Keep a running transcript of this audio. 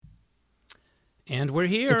And we're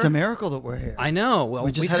here. It's a miracle that we're here. I know. Well,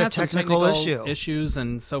 we just we've had a some technical issue. issues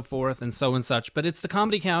and so forth and so and such. But it's the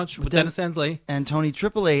Comedy Couch with Dennis Ensley. And Tony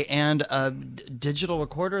Tripoli, and a digital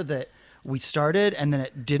recorder that we started, and then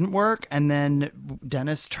it didn't work, and then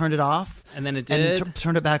Dennis turned it off. And then it did. And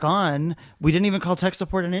turned it back on. We didn't even call tech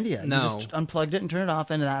support in India. No. You just unplugged it and turned it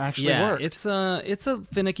off, and that actually worked. It's a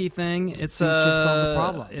finicky thing. It seems to have solved the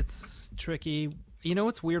problem. It's tricky. You know,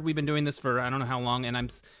 it's weird. We've been doing this for I don't know how long,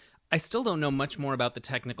 and I still don't know much more about the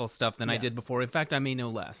technical stuff than I did before. In fact, I may know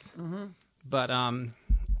less. Mm-hmm. But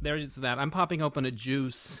there's that. I'm popping open a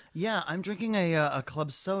juice. Yeah, I'm drinking a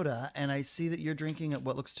club soda, and I see that you're drinking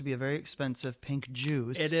what looks to be a very expensive pink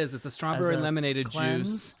juice. It is. It's a strawberry lemonade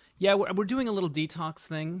juice. Yeah, we're doing a little detox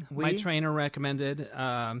thing. My trainer recommended.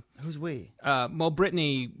 Who's we? Well,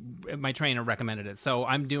 Brittany, my trainer, recommended it, so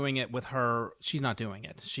I'm doing it with her. She's not doing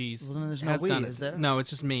it. There's no we, is there? No, it's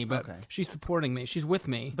just me, but she's supporting me. She's with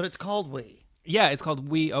me. But it's called We. Yeah, it's called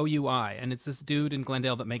We, O-U-I, and it's this dude in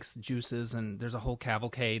Glendale that makes juices, and there's a whole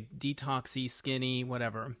cavalcade, detoxy, skinny,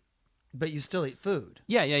 whatever. But you still eat food.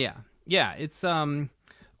 Yeah. Yeah, it's, I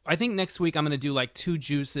think next week I'm going to do like 2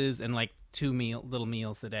 juices and like 2 little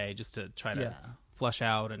meals a day just to try to flush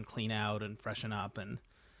out and clean out and freshen up. And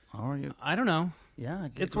how are you? I don't know. Yeah.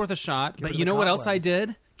 It's worth a shot. But you know what else I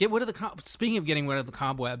did? Get rid of speaking of getting rid of the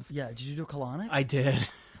cobwebs. Yeah, did you do colonic? I did.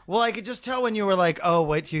 Well, I could just tell when you were like, oh,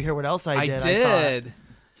 wait till you hear what else I did. I did.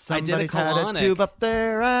 Somebody's had a tube up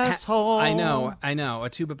their asshole. I know. A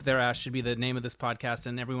tube up their ass should be the name of this podcast,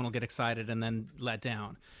 and everyone will get excited and then let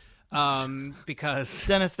down. Because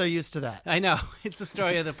Dennis, they're used to that. I know. It's the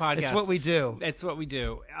story of the podcast. It's what we do. It's what we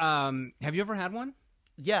do. Have you ever had one?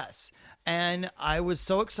 Yes. And I was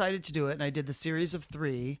so excited to do it, and I did the series of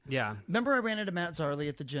 3. Yeah. Remember I ran into Matt Zarley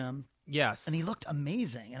at the gym? Yes. And he looked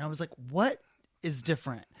amazing. And I was like, what is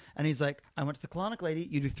different? And he's like, I went to the colonic lady.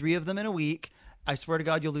 You do 3 of them in a week. I swear to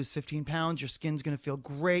God, you'll lose 15 pounds. Your skin's going to feel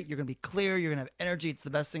great. You're going to be clear. You're going to have energy. It's the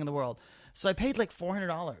best thing in the world. So I paid like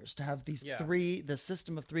 $400 to have these 3, the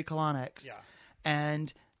system of 3 colonics. Yeah.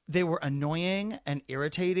 And they were annoying and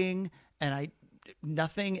irritating. And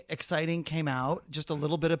nothing exciting came out, just a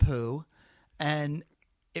little bit of poo. And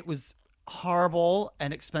it was horrible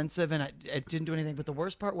and expensive. And it didn't do anything. But the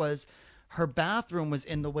worst part was her bathroom was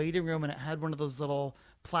in the waiting room, and it had one of those little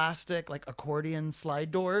plastic like accordion slide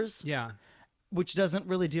doors. Yeah. Which doesn't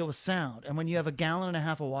really deal with sound. And when you have a gallon and a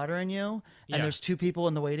half of water in you, and there's 2 people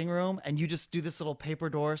in the waiting room, and you just do this little paper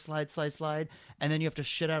door, slide, and then you have to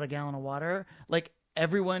shit out a gallon of water, like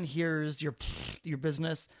everyone hears your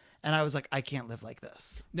business. And I was like, I can't live like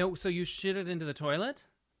this. No, so you shit it into the toilet?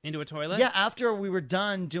 Into a toilet? Yeah, after we were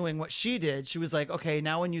done doing what she did, she was like, okay,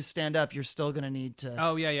 now when you stand up, you're still going to need to...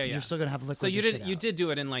 Oh, yeah. You're still going to have liquid So you did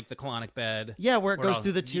do it in like the colonic bed. Yeah, where it goes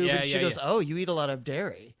through the tube, and she goes, oh, you eat a lot of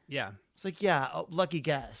dairy. Yeah. It's like, yeah, lucky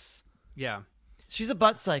guess. Yeah. She's a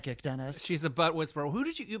butt psychic, Dennis. She's a butt whisperer. Who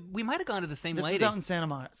did we might have gone to the same lady. This was out in Santa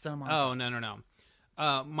Monica. Oh,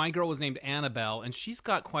 no. My girl was named Annabelle, and she's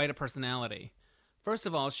got quite a personality. First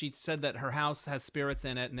of all, she said that her house has spirits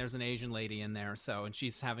in it, and there's an Asian lady in there, and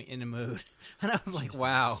she's in a mood. And I was like,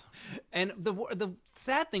 wow. And the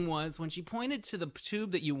sad thing was, when she pointed to the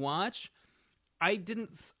tube that you watch, I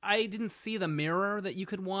didn't see the mirror that you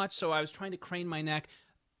could watch, so I was trying to crane my neck.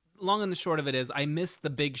 Long and the short of it is, I missed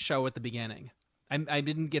the big show at the beginning. I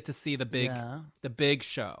didn't get to see the big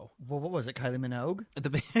show. Well, what was it, Kylie Minogue?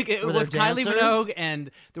 It was Kylie Minogue,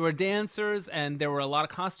 and there were dancers, and there were a lot of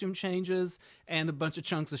costume changes, and a bunch of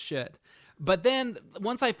chunks of shit. But then,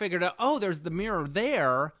 once I figured out, oh, there's the mirror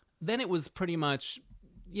there, then it was pretty much,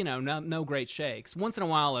 no great shakes. Once in a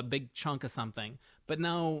while, a big chunk of something. But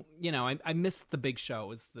no, I missed the big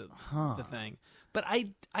show is the thing. But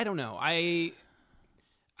I don't know.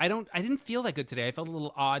 I didn't feel that good today. I felt a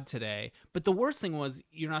little odd today. But the worst thing was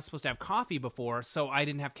you're not supposed to have coffee before, so I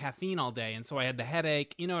didn't have caffeine all day, and so I had the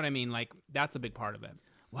headache. You know what I mean? Like, that's a big part of it.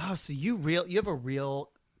 Wow, so you have a real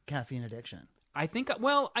caffeine addiction. I think,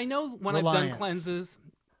 I know when I've done cleanses,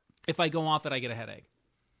 if I go off it, I get a headache.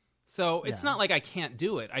 So it's not like I can't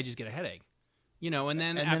do it. I just get a headache. And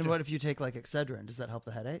then what if you take like Excedrin? Does that help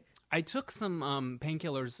the headache? I took some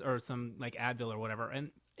painkillers or some like Advil or whatever, and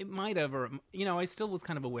it might have, or I still was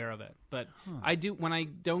kind of aware of it. But I do, when I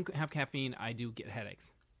don't have caffeine, I do get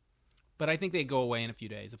headaches. But I think they go away in a few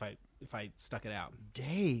days if I stuck it out.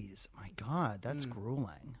 Days? My God, that's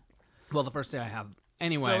grueling. Well, the first day I have.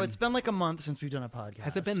 Anyway. So it's been like a month since we've done a podcast.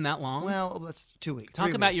 Has it been that long? Well, that's 2 weeks.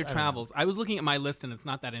 Talk about your travels. I was looking at my list, and it's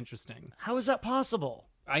not that interesting. How is that possible?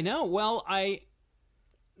 I know. Well,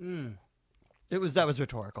 That was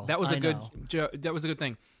rhetorical. That was a good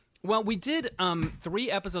thing. Well, we did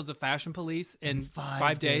 3 episodes of Fashion Police in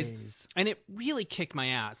 5 days, and it really kicked my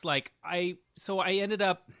ass. Like I ended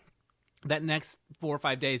up that next 4 or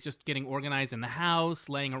 5 days just getting organized in the house,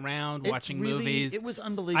 laying around, watching movies. It was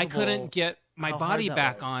unbelievable. I couldn't get my body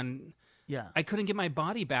back on. Yeah, I couldn't get my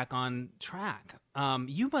body back on track.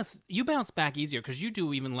 You bounce back easier because you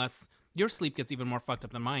do even less. Your sleep gets even more fucked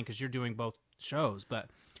up than mine because you're doing both shows.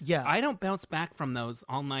 But yeah, I don't bounce back from those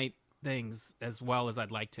all night things as well as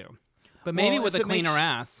I'd like to. But maybe with a cleaner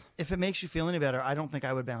ass. If it makes you feel any better, I don't think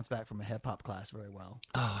I would bounce back from a hip hop class very well.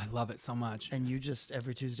 Oh, I love it so much. And you just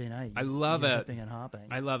every Tuesday night. I love it. Hipping and hopping.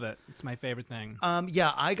 I love it. It's my favorite thing.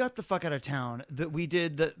 Yeah, I got the fuck out of town. We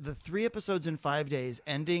did the 3 episodes in 5 days,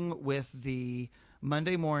 ending with the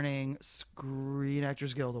Monday morning Screen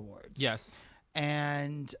Actors Guild Awards. Yes.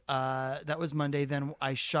 And that was Monday. Then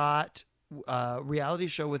I shot a reality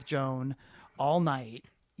show with Joan all night.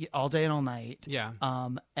 All day and all night. Yeah.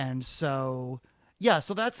 And so, yeah,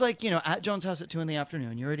 so that's like, at Joan's house at 2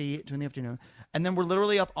 p.m. You're at 2 p.m. And then we're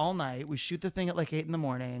literally up all night. We shoot the thing at like 8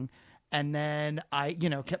 a.m. And then I,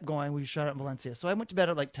 kept going. We shot it in Valencia. So I went to bed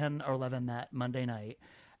at like 10 or 11 that Monday night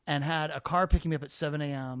and had a car picking me up at 7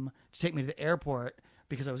 a.m. to take me to the airport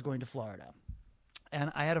because I was going to Florida.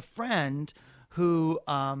 And I had a friend who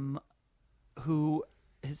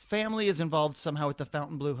his family is involved somehow with the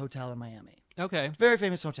Fontainebleau Hotel in Miami. Okay. Very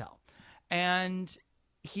famous hotel. And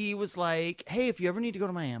he was like, hey, if you ever need to go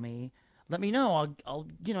to Miami, let me know. I'll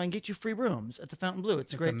I can get you free rooms at the Fontainebleau.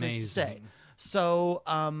 It's a great place to stay. So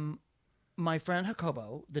my friend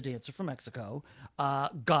Jacobo, the dancer from Mexico,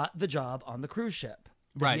 got the job on the cruise ship.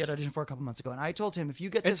 That he had auditioned for a couple months ago. And I told him, if you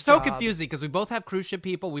get this It's so job, confusing because we both have cruise ship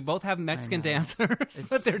people. We both have Mexican dancers,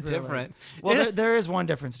 but they're really different. Well, there is one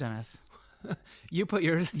difference, Dennis. You put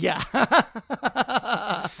yours. Yeah.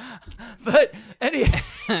 But anyway,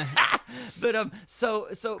 so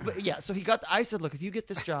he got, I said, look, if you get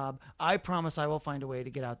this job, I promise I will find a way to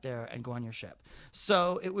get out there and go on your ship.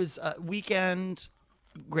 So it was weekend.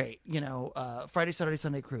 Great. Friday, Saturday,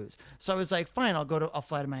 Sunday cruise. So I was like, fine, I'll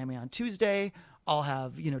fly to Miami on Tuesday. I'll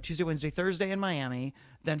have, Tuesday, Wednesday, Thursday in Miami.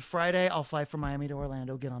 Then Friday, I'll fly from Miami to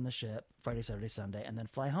Orlando, get on the ship, Friday, Saturday, Sunday, and then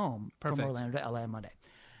fly home from Orlando to LA on Monday.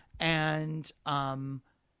 And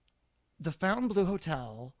the Fontainebleau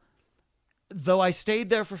Hotel, though I stayed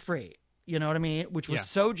there for free, you know what I mean? Which was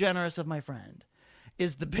so generous of my friend,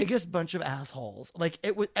 is the biggest bunch of assholes. Like,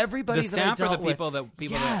 it was everybody that I dealt with.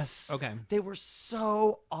 Yes. Okay. They were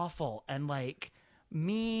so awful and like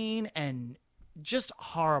mean and just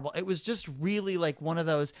horrible. It was just really like one of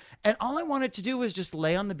those. And all I wanted to do was just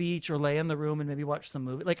lay on the beach or lay in the room and maybe watch some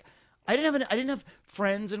movie. Like, I didn't have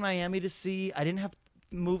friends in Miami to see. I didn't have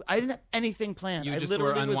anything planned. You I just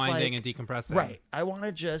literally were unwinding was like, and decompressing. Right. I want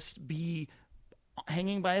to just be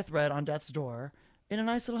hanging by a thread on death's door in a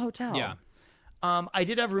nice little hotel. Yeah. I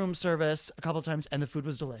did have room service a couple of times, and the food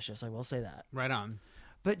was delicious. I will say that. Right on.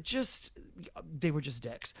 But they were just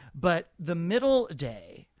dicks. But the middle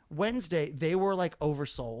day, Wednesday, they were like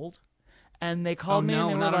oversold, and they called me and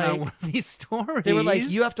they were like, "What are these stories?" They were like,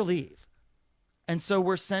 "You have to leave," and so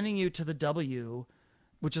we're sending you to the W,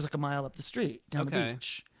 which is like a mile up the street down the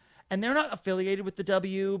beach. And they're not affiliated with the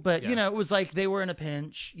W, but it was like they were in a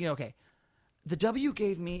pinch. Okay, the W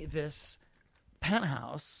gave me this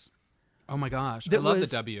penthouse. Oh my gosh, I love the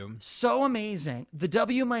W. So amazing. The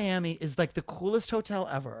W Miami is like the coolest hotel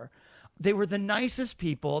ever. They were the nicest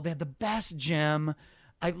people. They had the best gym.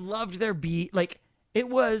 I loved their beat. Like, it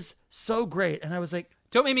was so great. And I was like,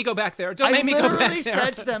 don't make me go back there. Don't make me go back there. I literally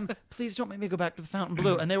said to them, please don't make me go back to the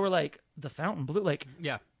Fontainebleau. And they were like, the Fontainebleau? Like,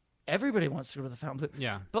 yeah, everybody wants to go to the Fontainebleau.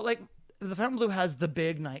 Yeah. But like, the Fontainebleau has the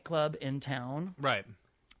big nightclub in town. Right.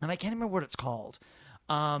 And I can't remember what it's called.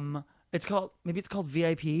 It's called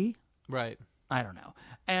VIP. Right. I don't know.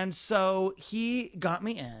 And so he got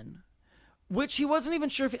me in, which he wasn't even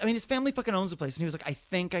sure if, his family fucking owns the place. And he was like, I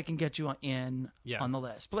think I can get you on the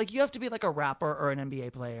list. But like, you have to be like a rapper or an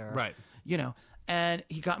NBA player. Right. And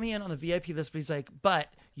he got me in on the VIP list, but he's like,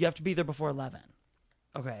 but you have to be there before 11.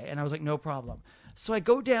 Okay. And I was like, no problem. So I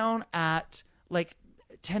go down at like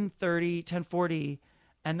 10:30, 10:40,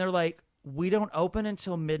 and they're like, we don't open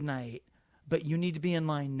until midnight, but you need to be in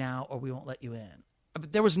line now or we won't let you in.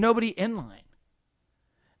 But there was nobody in line.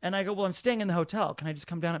 And I go, well, I'm staying in the hotel. Can I just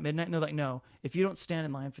come down at midnight? And they're like, no, if you don't stand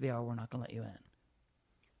in line for the hour, we're not going to let you in.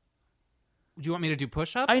 Do you want me to do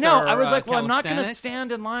push-ups? I know. I was like, well, I'm not going to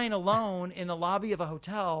stand in line alone in the lobby of a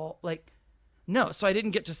hotel. Like, No, so I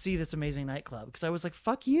didn't get to see this amazing nightclub because I was like,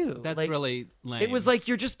 fuck you. That's like, really lame. It was like,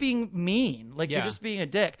 you're just being mean. Like, Yeah. you're just being a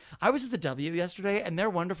dick. I was at the W yesterday, and they're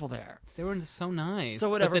wonderful there. They were so nice. So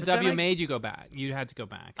whatever, But the but then W I- made you go back. You had to go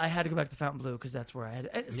back. I had to go back to Fontainebleau because that's where I had.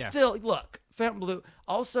 Yeah. Still, look, Fontainebleau.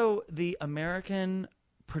 Also, the American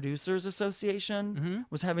Producers Association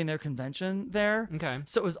was having their convention there. Okay.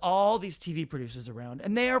 So it was all these TV producers around,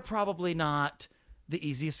 and they are probably not the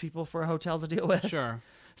easiest people for a hotel to deal with. Sure.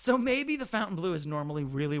 So maybe the Fontainebleau is normally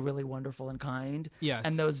really, really wonderful and kind. Yes.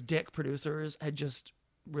 And those dick producers had just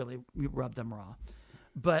really rubbed them raw.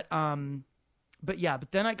 But yeah,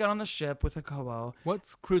 but then I got on the ship with Akobo,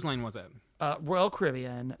 What cruise line was it? Royal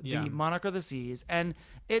Caribbean, Yeah. the Monarch of the Seas. And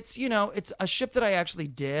it's, it's a ship that I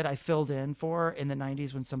actually I filled in for in the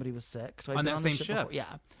 90s when somebody was sick. So I've On been that on the same ship ship? before.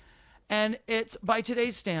 Yeah. And it's, by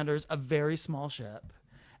today's standards, a very small ship.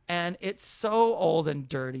 And it's so old and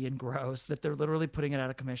dirty and gross that they're literally putting it out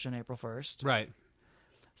of commission April 1st. Right.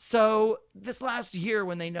 So this last year,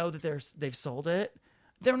 when they know that they've sold it,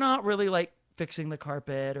 they're not really like fixing the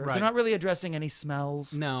carpet, or Right. they're not really addressing any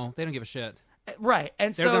smells. No, they don't give a shit. Right.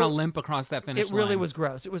 And They're so going to limp across that finish it really line. was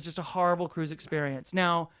gross. It was just a horrible cruise experience.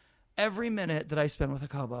 Now, every minute that I spend with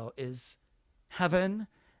Akobo is heaven,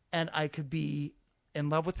 and I could be in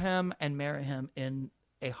love with him and marry him in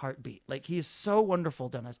a heartbeat. Like, he is so wonderful,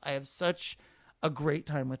 Dennis. I have such a great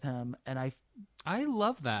time with him, and I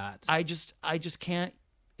love that. I just can't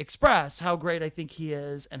express how great I think he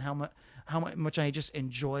is, and how much I just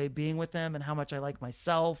enjoy being with him, and how much I like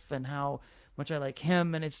myself, and how much I like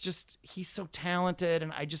him. And it's just, he's so talented,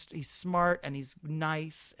 and he's smart, and he's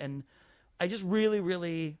nice, and I just really,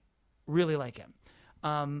 really, really like him.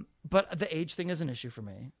 But the age thing is an issue for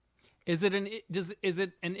me. Is it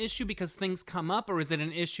an issue because things come up, or is it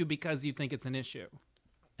an issue because you think it's an issue?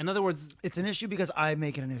 In other words, It's an issue because I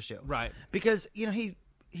make it an issue. right. Because,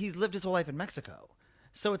 he's lived his whole life in Mexico.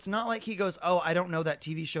 So it's not like he goes, oh, I don't know that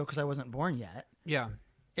TV show because I wasn't born yet. Yeah.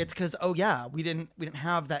 It's because, oh yeah, we didn't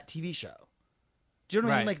have that TV show. Do you know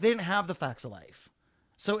what I mean? Right. Like, they didn't have the Facts of Life.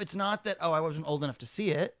 So it's not that, oh, I wasn't old enough to see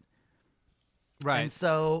it. Right. And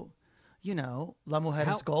so, La Mujer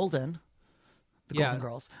How- is Golden. The yeah. Golden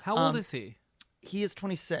Girls. How old is he? He is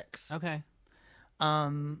 26. Okay.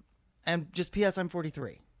 And just P.S., I'm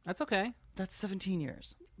 43. That's okay. That's 17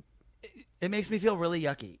 years. It makes me feel really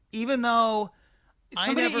yucky. Even though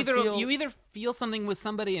You either feel something with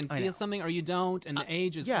somebody and I know. feel something, or you don't, and the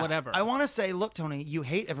age is whatever. I want to say, look, Tony, you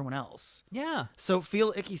hate everyone else. Yeah. So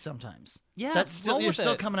feel icky sometimes. Yeah, That's still, roll you're with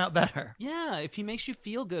still it. coming out better. Yeah, if he makes you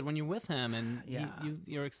feel good when you're with him, and Yeah.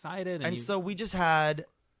 you're excited, And so we just had,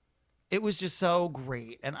 it was just so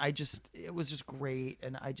great, and it was just great,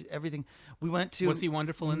 and everything. We went to. Was he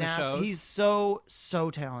wonderful in the shows? He's so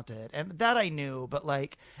talented, and that I knew, but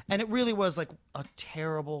and it really was like a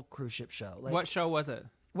terrible cruise ship show. Like, what show was it?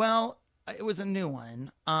 Well, it was a new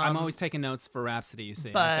one. I'm always taking notes for Rhapsody. You see,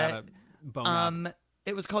 but, I've got a bone up.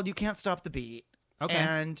 It was called You Can't Stop the Beat. Okay.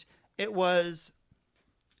 And it was.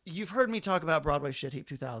 You've heard me talk about Broadway Shit Heap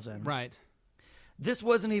 2000. Right. This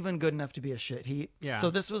wasn't even good enough to be a shit heap. Yeah.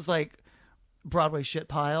 So this was like Broadway shit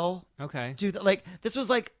pile. Okay. This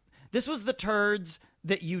was the turds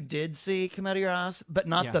that you did see come out of your ass, but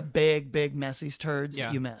not Yeah. the big messy turds Yeah.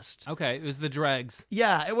 that you missed. Okay. It was the dregs.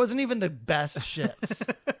 Yeah, it wasn't even the best shits.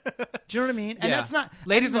 Do you know what I mean? And Yeah. that's not,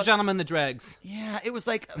 Ladies and look, gentlemen, the dregs. Yeah, it was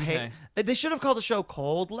like, Okay. hey, they should have called the show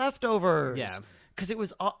Cold Leftovers. Yeah. Because it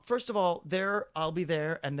was, first of all, I'll Be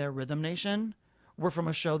There and their Rhythm Nation were from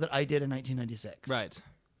a show that I did in 1996. Right.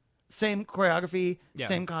 Same choreography, Yeah.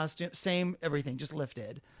 same costume, same everything, just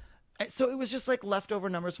lifted. So it was just like leftover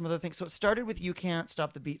numbers from other things. So it started with You Can't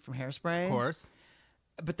Stop the Beat from Hairspray. Of course.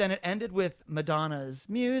 But then it ended with Madonna's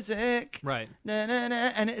Music. Right. Na, na, na,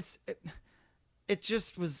 and it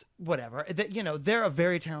just was whatever. They're a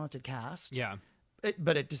very talented cast. Yeah.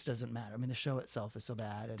 But it just doesn't matter. I mean, the show itself is so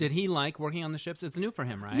bad. And, Did he like working on the ships? It's new for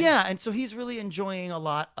him, right? yeah, and so he's really enjoying a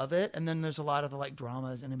lot of it. And then there's a lot of the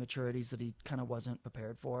dramas and immaturities that he kind of wasn't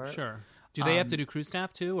prepared for. Sure. Do they have to do crew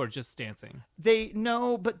staff too, or just dancing?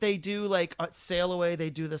 But they do Sail Away.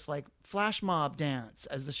 They do this flash mob dance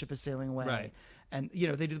as the ship is sailing away. Right. And,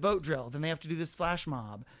 they do the boat drill. Then they have to do this flash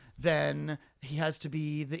mob. Then he has to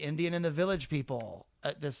be the Indian and the village people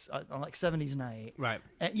at this on 70s night. Right.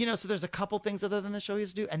 And, so there's a couple things other than the show he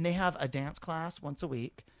has to do. And they have a dance class once a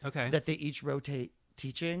week. Okay. That they each rotate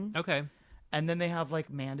teaching. Okay. And then they have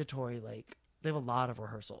mandatory, they have a lot of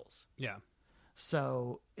rehearsals. Yeah.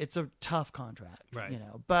 So it's a tough contract, Right.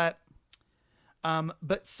 But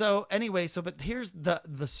here's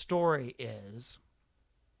the story is,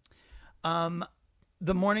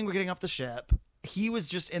 the morning we're getting off the ship, he was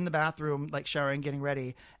just in the bathroom, like showering, getting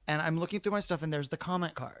ready. And I'm looking through my stuff and there's the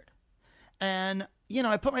comment card. And, you know,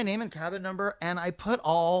 I put my name and cabin number and I put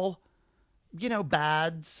all, you know,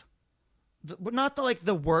 bads, not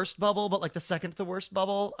the worst bubble, but like the second to the worst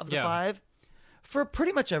bubble of the 5 for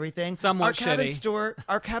pretty much everything. Somewhat shitty.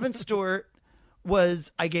 Our cabin steward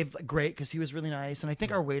was, I gave great because he was really nice. And I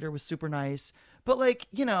think our waiter was super nice. But like,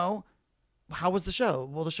 you know, how was the show?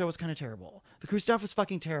 Well, the show was kind of terrible. The crew staff was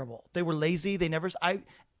fucking terrible. They were lazy. They never,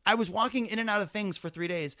 I was walking in and out of things for 3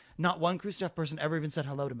 days. Not one crew staff person ever even said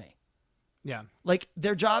hello to me. Yeah. Like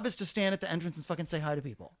their job is to stand at the entrance and fucking say hi to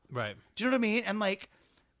people. Right. Do you know what I mean? And like,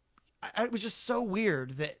 it was just so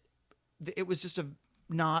weird that it was just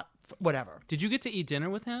not whatever. Did you get to eat dinner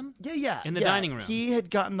with him? Yeah. In the dining room. He had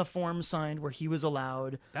gotten the form signed where he was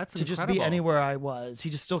allowed to just be anywhere I was. He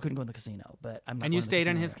just still couldn't go in the casino, but I'm not. And you stayed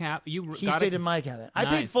in his cabin. He stayed in my cabin. I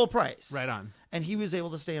paid full price. Right on. And he was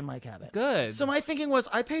able to stay in my cabin. Good. So my thinking was,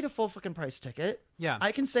 I paid a full fucking price ticket. Yeah.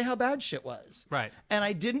 I can say how bad shit was. Right. And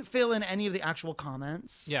I didn't fill in any of the actual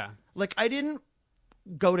comments. Yeah. Like I didn't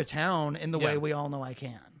go to town in the way we all know I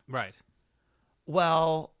can. Right.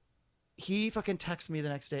 Well, he fucking texts me the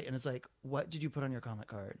next day and is like, what did you put on your comment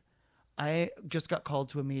card? I just got called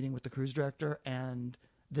to a meeting with the cruise director and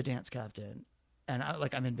the dance captain. And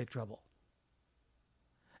I'm in big trouble.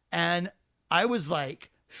 And I was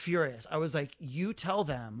like furious. I was like, you tell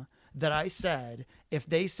them that I said, if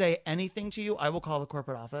they say anything to you, I will call the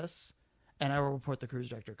corporate office and I will report the cruise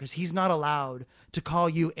director. Because he's not allowed to call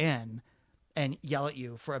you in and yell at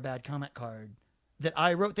you for a bad comment card that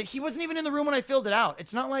I wrote, that he wasn't even in the room when I filled it out.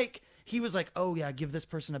 It's not like he was like, oh yeah, give this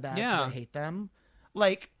person a bad because I hate them.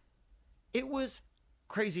 Like, it was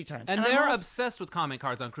crazy times. And they're obsessed with comment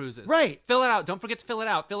cards on cruises. Right. Fill it out. Don't forget to fill it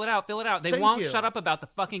out. Fill it out. Fill it out. They won't shut up about the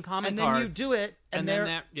fucking comment card. And then you do it. And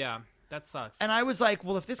then that sucks. And I was like,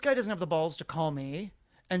 well, if this guy doesn't have the balls to call me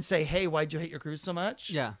and say, hey, why'd you hate your cruise so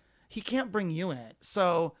much? Yeah. He can't bring you in.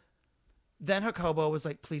 So then Jacobo was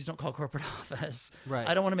like, please don't call corporate office. Right.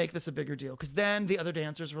 I don't want to make this a bigger deal. Because then the other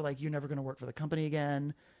dancers were like, you're never going to work for the company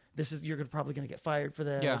again. You're probably going to get fired for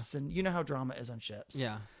this. Yeah. And you know how drama is on ships.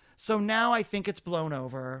 Yeah. So now I think it's blown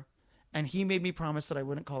over. And he made me promise that I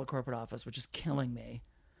wouldn't call the corporate office, which is killing me.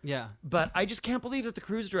 Yeah. But I just can't believe that the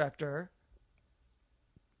cruise director...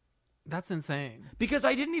 That's insane. Because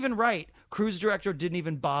I didn't even write. Cruise director didn't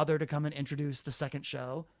even bother to come and introduce the second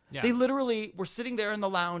show. Yeah. They literally were sitting there in the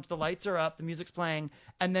lounge. The lights are up. The music's playing.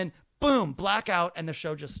 And then, boom, blackout, and the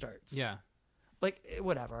show just starts. Yeah. Like,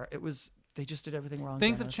 whatever. It was... They just did everything wrong.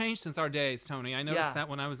 Things have changed since our days, Tony. I noticed that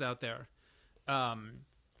when I was out there.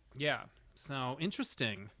 Yeah. So,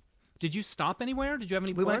 interesting. Did you stop anywhere? Did you have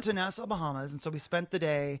any We ports? went to Nassau, Bahamas, and so we spent the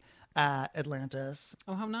day at Atlantis.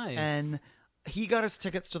 Oh, how nice. And he got us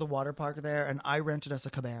tickets to the water park there, and I rented us a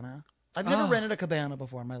cabana. I've never rented a cabana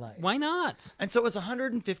before in my life. Why not? And so it was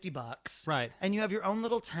 $150. Right. And you have your own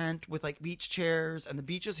little tent with like beach chairs, and the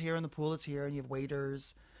beach is here and the pool is here, and you have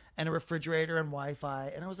waiters and a refrigerator and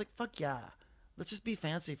Wi-Fi. And I was like, fuck yeah. Let's just be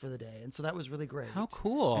fancy for the day. And so that was really great. How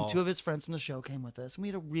cool. And 2 of his friends from the show came with us. And we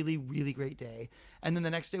had a really, really great day. And then the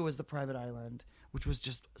next day was the private island, which was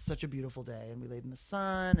just such a beautiful day. And we laid in the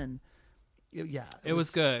sun. And yeah. It was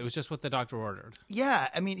good. It was just what the doctor ordered. Yeah.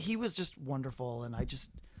 I mean, he was just wonderful. And I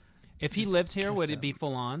just... If he lived here, would it be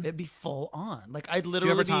full on? It'd be full on. Like, I'd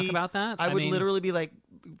literally Do you ever talk about that? I would literally be like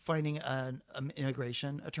finding an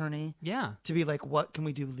immigration attorney. Yeah. To be like, what can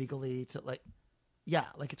we do legally to like... Yeah.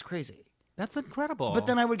 Like, it's crazy. That's incredible. But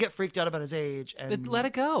then I would get freaked out about his age. And But let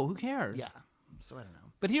it go. Who cares? Yeah. So I don't know.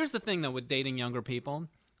 But here's the thing, though, with dating younger people.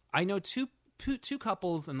 I know two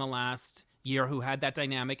couples in the last year who had that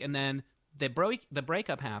dynamic, and then the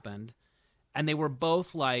breakup happened, and they were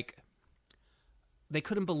both like, they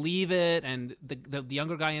couldn't believe it, and the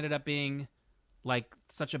younger guy ended up being like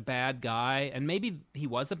such a bad guy, and maybe he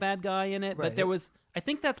was a bad guy in it, Right. but I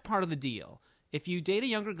think that's part of the deal. If you date a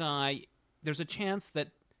younger guy, there's a chance that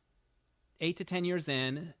 8 to 10 years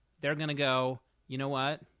in, they're going to go, you know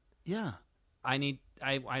what? Yeah. I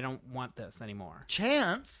don't want this anymore.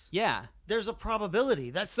 Chance? Yeah. There's a probability.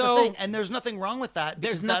 That's So- the thing. And there's nothing wrong with that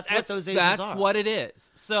because that's what those ages That's are. what it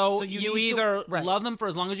is. So you you need to- either right. love them for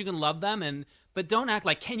as long as you can love them, but don't act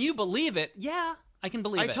like, can you believe it? Yeah, I can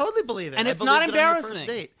believe it. I totally believe it. And I it's not believed it on your first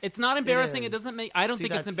embarrassing. date. It's not embarrassing. It is. doesn't make. I don't See,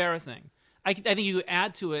 think it's that's- embarrassing. I think you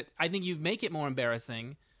add to it. I think you make it more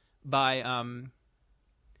embarrassing by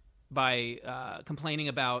complaining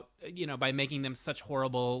about, by making them such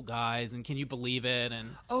horrible guys, and can you believe it?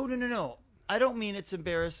 And Oh, no. I don't mean it's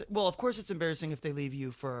embarrassing. Well, of course it's embarrassing if they leave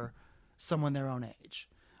you for someone their own age.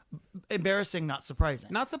 Embarrassing, not surprising.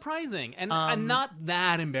 Not surprising, and not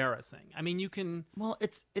that embarrassing. I mean, you can. Well,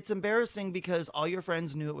 it's embarrassing because all your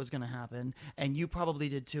friends knew it was going to happen, and you probably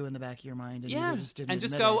did too in the back of your mind, and you just didn't. And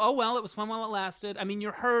just admit go, it. oh well, it was fun while it lasted. I mean,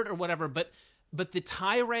 you're hurt or whatever, but the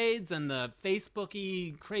tirades and the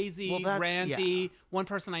Facebooky, crazy, ranty. One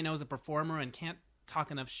person I know is a performer and can't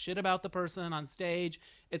talk enough shit about the person on stage.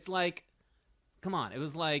 It's like, come on. It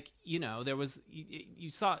was like, there was you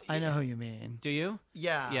saw. I know who you mean. Do you?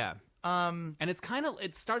 Yeah. Yeah. And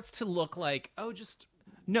it starts to look like,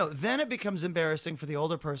 No, then it becomes embarrassing for the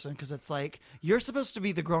older person because it's like, you're supposed to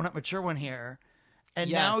be the grown-up, mature one here, and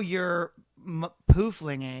now you're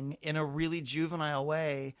pooflinging in a really juvenile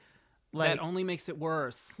way. Like, that only makes it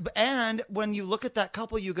worse. And when you look at that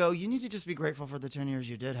couple, you go, you need to just be grateful for the 10 years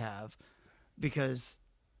you did have, because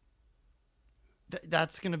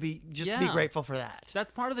that's going to be, be grateful for that.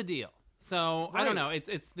 That's part of the deal. So, I don't know.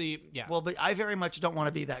 It's the, yeah. Well, but I very much don't want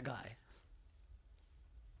to be that guy.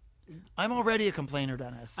 I'm already a complainer,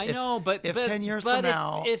 Dennis. I know, but 10 years from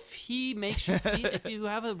now, if he makes you feel, if you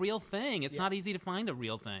have a real thing, it's not easy to find a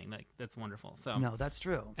real thing. Like, that's wonderful. So no, that's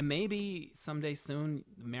true. And maybe someday soon,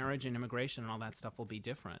 marriage and immigration and all that stuff will be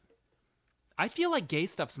different. I feel like gay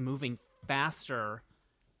stuff's moving faster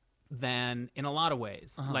than in a lot of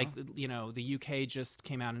ways. Like, the UK just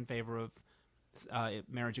came out in favor of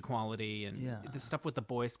marriage equality and the stuff with the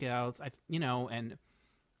Boy Scouts. And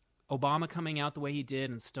Obama coming out the way he did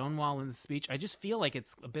and Stonewall in the speech. I just feel like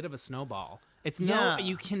it's a bit of a snowball.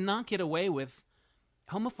 You cannot get away with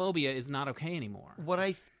homophobia is not okay anymore.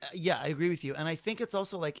 I agree with you. And I think it's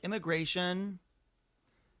also like immigration.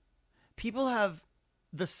 People have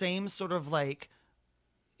the same sort of like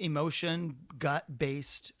emotion,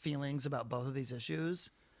 gut-based feelings about both of these issues.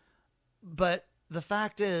 But the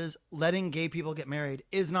fact is, letting gay people get married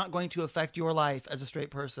is not going to affect your life as a straight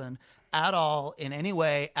person at all, in any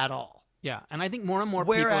way at all. Yeah, and I think more and more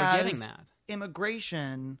people are getting that.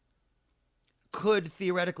 Immigration could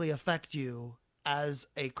theoretically affect you as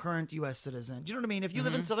a current U.S. citizen. Do you know what I mean? If you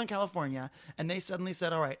live in Southern California and they suddenly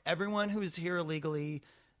said, all right, everyone who's here illegally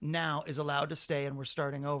now is allowed to stay and we're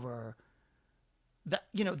starting over,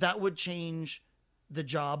 that would change the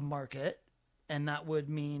job market, and that would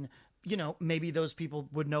mean, maybe those people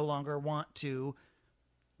would no longer want to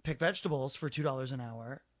pick vegetables for $2 an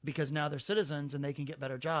hour because now they're citizens and they can get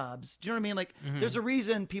better jobs. Do you know what I mean? Like, there's a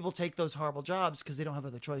reason people take those horrible jobs because they don't have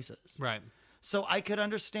other choices. Right. So I could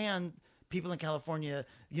understand people in California,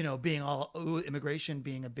 being all, immigration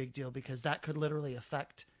being a big deal because that could literally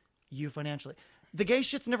affect you financially. The gay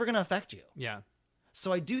shit's never going to affect you. Yeah.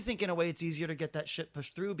 So I do think in a way it's easier to get that shit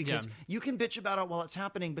pushed through because you can bitch about it while it's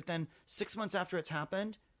happening, but then 6 months after it's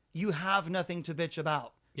happened, you have nothing to bitch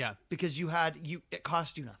about. Yeah. Because it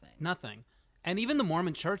cost you nothing. Nothing. And even the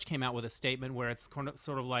Mormon Church came out with a statement where it's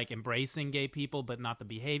sort of like embracing gay people, but not the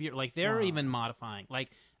behavior. Like, they're even modifying.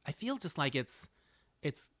 Like, I feel just like it's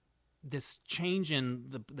this change in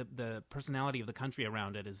the personality of the country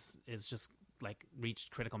around it is just like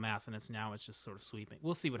reached critical mass, and it's just sort of sweeping.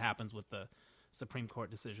 We'll see what happens with the Supreme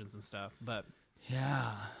Court decisions and stuff, but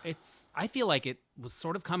yeah, I feel like it was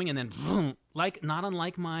sort of coming, and then boom, like, not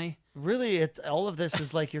unlike my. Really, all of this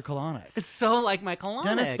is like your colonic. It's so like my colonic.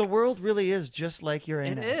 Dennis, the world really is just like your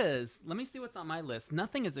anus. It is. Let me see what's on my list.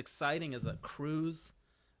 Nothing as exciting as a cruise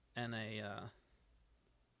and a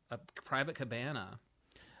private cabana.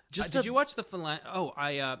 Did you watch the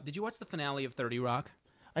finale? Did you watch the finale of 30 Rock?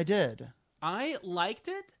 I did. I liked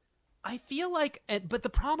it. I feel like, but the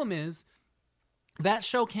problem is that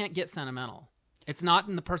show can't get sentimental. It's not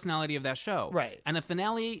in the personality of that show. Right. And the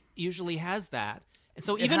finale usually has that. And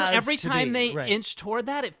so even every time they inched toward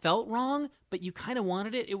that, it felt wrong, but you kind of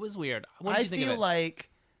wanted it. It was weird. What did you think of it? I feel like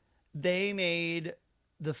they made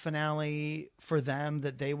the finale for them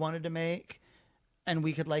that they wanted to make, and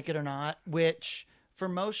we could like it or not, which for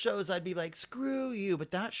most shows I'd be like, screw you. But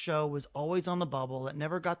that show was always on the bubble. It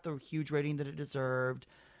never got the huge rating that it deserved.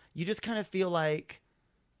 You just kind of feel like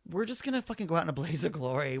we're just going to fucking go out in a blaze of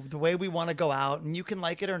glory the way we want to go out, and you can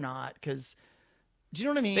like it or not, because do you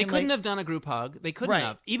know what I mean? They couldn't have done a group hug. They couldn't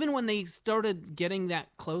have. Even when they started getting that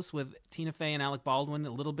close with Tina Fey and Alec Baldwin a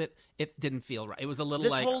little bit, it didn't feel right. It was a little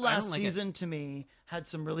this whole last season to me had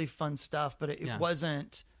some really fun stuff, but it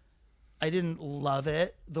wasn't. I didn't love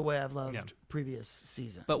it the way I've loved previous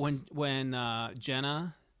seasons. But when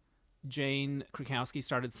Jenna Jane Krakowski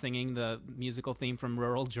started singing the musical theme from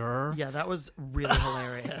Rural Juror. Yeah, that was really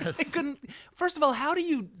hilarious. I couldn't. First of all, how do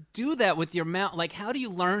you do that with your mouth? Like, how do you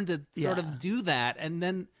learn to sort of do that? And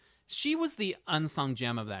then she was the unsung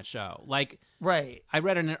gem of that show. Like, right. I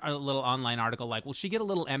read a little online article like, will she get a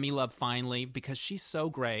little Emmy love finally because she's so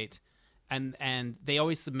great? and they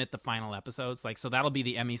always submit the final episodes, like, so that'll be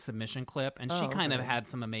the Emmy submission clip, and she kind of okay. had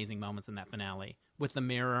some amazing moments in that finale with the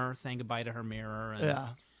mirror, saying goodbye to her mirror. And,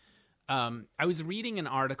 Yeah. I was reading an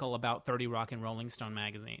article about 30 Rock in Rolling Stone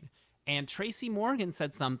magazine, and Tracy Morgan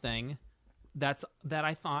said something that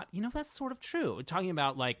I thought, that's sort of true. Talking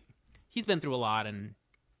about, like, he's been through a lot and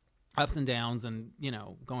ups and downs and,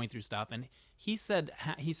 going through stuff. And he said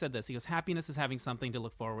this. He goes, happiness is having something to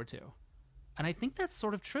look forward to. And I think that's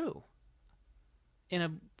sort of true in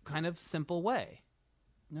a kind of simple way.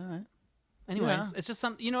 All right. Anyways, Yeah. it's just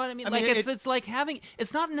something, you know what I mean? I mean, It's like having,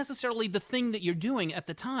 it's not necessarily the thing that you're doing at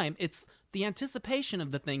the time. It's the anticipation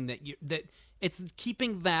of the thing that it's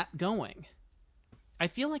keeping that going. I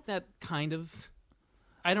feel like that kind of,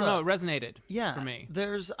 I don't know, it resonated for me.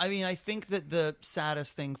 I think that the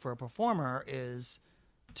saddest thing for a performer is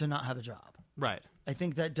to not have a job. Right. I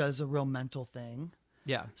think that does a real mental thing.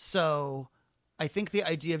 Yeah. So I think the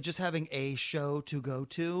idea of just having a show to go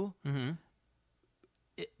to,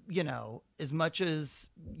 as much as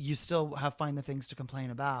you still find the things to complain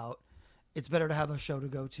about, it's better to have a show to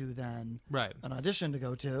go to than an audition to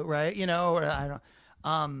go to, right? Or I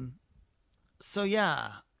don't. So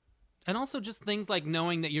yeah. And also just things like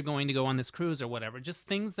knowing that you're going to go on this cruise or whatever. Just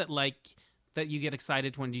things that that you get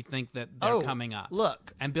excited when you think that they're coming up.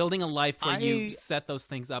 Look. And building a life where you set those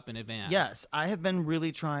things up in advance. Yes. I have been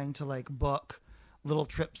really trying to book little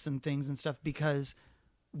trips and things and stuff because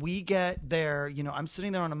we get there, I'm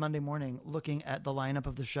sitting there on a Monday morning looking at the lineup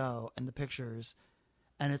of the show and the pictures,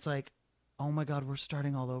 and it's like, oh my God, we're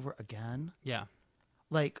starting all over again. Yeah.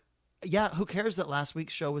 Who cares that last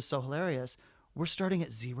week's show was so hilarious? We're starting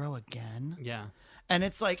at 0 again. Yeah. And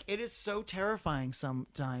it's like, it is so terrifying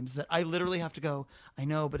sometimes that I literally have to go, I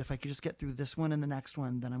know, but if I could just get through this one and the next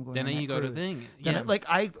one, then I'm going then on that you go cruise. to thing. Then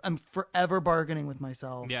Yeah. I'm forever bargaining with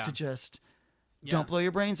myself to just don't blow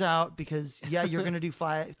your brains out because, you're going to do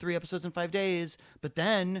 3 episodes in 5 days, but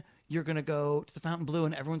then you're going to go to the Fontainebleau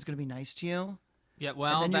and everyone's going to be nice to you. Yeah,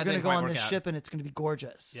 well, and then you're going to go on this ship and it's going to be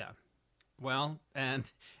gorgeous. Yeah. Well,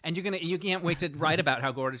 and you can't wait to write about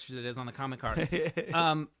how gorgeous it is on the comic card.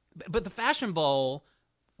 But the Fashion Bowl,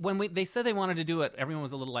 when they said they wanted to do it, everyone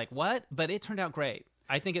was a little like, "What?" But it turned out great.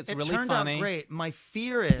 I think it really turned funny. out great. My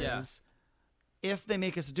fear is if they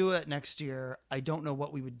make us do it next year, I don't know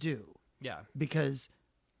what we would do. Yeah. Because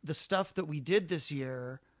the stuff that we did this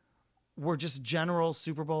year were just general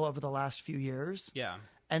Super Bowl over the last few years. Yeah.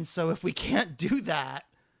 And so if we can't do that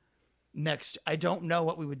I don't know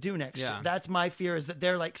what we would do next year. That's my fear, is that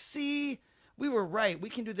they're like, see, we were right. We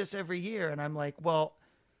can do this every year. And I'm like, well,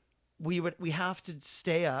 we have to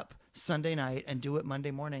stay up Sunday night and do it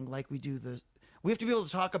Monday morning like we do we have to be able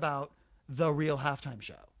to talk about the real halftime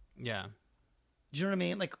show. Yeah. Do you know what I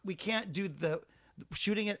mean? Like, we can't do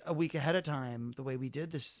shooting it a week ahead of time the way we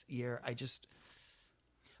did this year.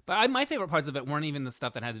 But my favorite parts of it weren't even the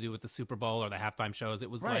stuff that had to do with the Super Bowl or the halftime shows. It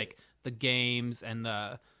was like the games and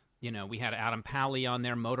we had Adam Pally on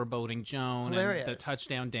there, motorboating Joan, hilarious. And the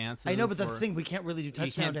touchdown dances. I know, but that's the thing. We can't really do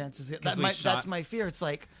touchdown dances. That's my fear. It's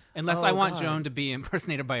like, unless I want Joan to be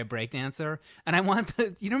impersonated by a breakdancer, and I want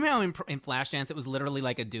you know how in Flashdance it was literally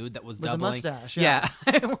like a dude that was with doubling a mustache. Yeah,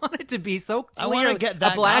 I want it to be so clear. I want to get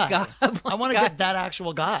that a black guy. I want to get that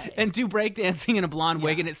actual guy and do breakdancing in a blonde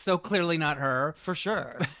wig, and it's so clearly not her for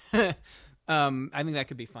sure. I think that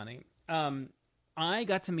could be funny. I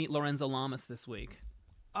got to meet Lorenzo Lamas this week.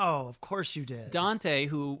 Oh, of course you did. Dante,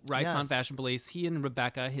 who writes on Fashion Police, he and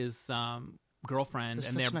Rebecca, his girlfriend,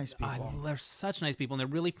 they're such nice people. They're such nice people, and they're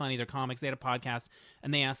really funny. They're comics. They had a podcast,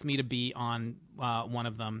 and they asked me to be on one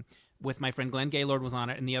of them with my friend Glenn Gaylord was on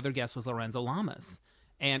it, and the other guest was Lorenzo Lamas.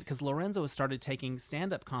 And because Lorenzo has started taking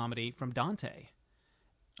stand-up comedy from Dante.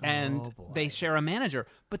 And they share a manager.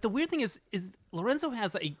 But the weird thing is Lorenzo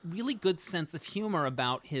has a really good sense of humor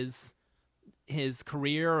about his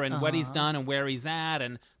career and what he's done and where he's at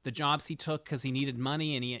and the jobs he took because he needed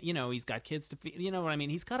money and he's got kids to feed, you know what I mean?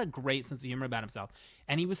 He's got a great sense of humor about himself.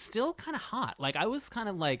 And he was still kind of hot. Like, I was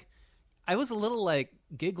a little like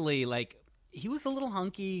giggly, like he was a little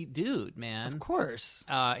hunky dude, man. Of course.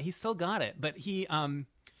 He still got it. But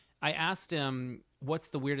I asked him what's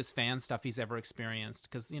the weirdest fan stuff he's ever experienced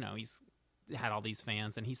because, he's had all these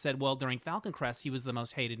fans. And he said, well, during Falcon Crest, he was the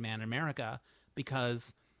most hated man in America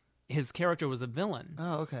because his character was a villain.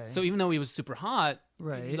 Oh, okay. So even though he was super hot,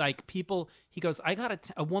 right? Like people, he goes, I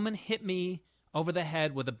got a woman hit me over the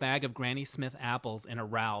head with a bag of Granny Smith apples in a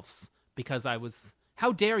Ralph's because I was,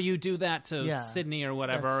 how dare you do that to Sydney or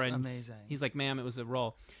whatever? That's and amazing. He's like, ma'am, it was a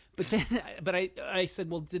role. But then, I said,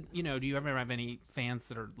 well, do you ever have any fans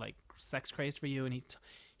that are like sex crazed for you? And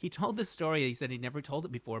he told this story. He said he'd never told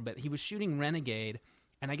it before, but he was shooting Renegade.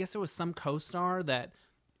 and I guess there was some co-star that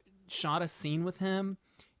shot a scene with him,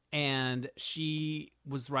 and she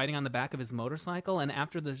was riding on the back of his motorcycle, and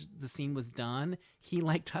after the scene was done, he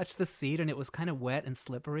like touched the seat and it was kind of wet and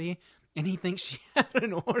slippery, and he thinks she had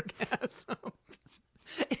an orgasm.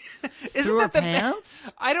 Through her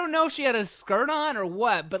pants? I don't know if she had a skirt on or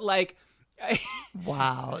what, but like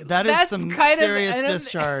wow, that is That's some kind of- serious and-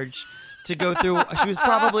 discharge to go through. She was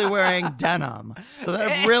probably wearing denim, so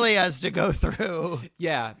that really has to go through.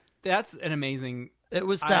 yeah, that's an amazing. It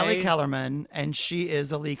was Sally I- Kellerman, and she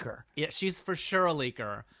is a leaker. Yeah, she's for sure a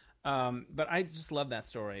leaker. But I just love that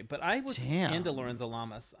story. But I was Damn. into Lorenzo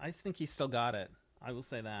Lamas. I think he's still got it. I will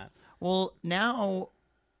say that. Well, now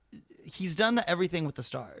he's done everything with the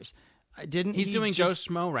stars. Didn't He's he doing Joe just...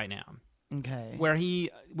 Schmo right now, Okay.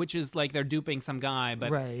 which is like they're duping some guy,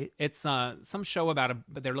 but Right. it's some show about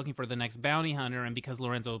but they're looking for the next bounty hunter, and because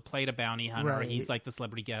Lorenzo played a bounty hunter, Right. he's like the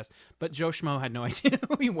celebrity guest. But Joe Schmo had no idea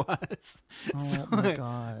who he was. Oh my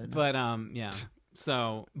god. But yeah.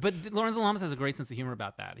 So, but Lorenzo Lamas has a great sense of humor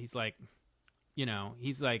about that. He's like,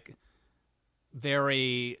 he's like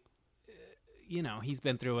very, he's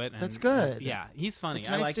been through it. And That's good. Yeah, he's funny. It's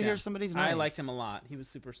I nice liked to him. hear somebody's I nice. liked him a lot. He was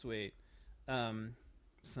super sweet.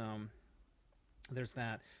 So there's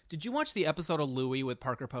that. Did you watch the episode of Louie with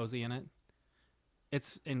Parker Posey in it?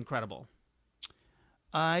 It's incredible.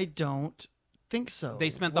 I don't think so. They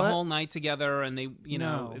spent the What? whole night together, and they,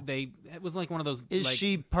 No. it was like one of those. Is like,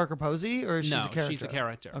 she Parker Posey or is she no, a character? she's a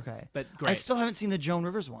character. Okay. but I great. still haven't seen the Joan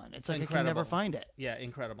Rivers one. It's like I can never Incredible. find it. Yeah,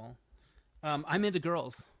 incredible. I'm into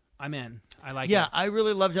girls. I'm in. I like Yeah, it. I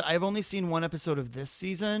really loved it. I've only seen one episode of this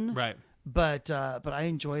season, Right. but I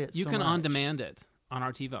enjoy it. You so can much. on demand it on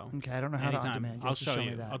our TiVo. Okay, I don't know how Anytime. to on demand. You'll I'll have to show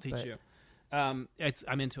you. me that. I'll teach but you. I'm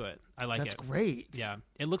into it. I like That's it. great. Yeah,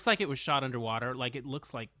 it looks like it was shot underwater. Like it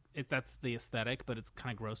looks like it. That's the aesthetic, but it's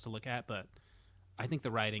kind of gross to look at. But I think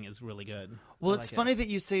the writing is really good. Well, I it's like funny it. that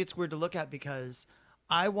you say it's weird to look at because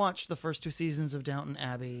I watched the first 2 seasons of Downton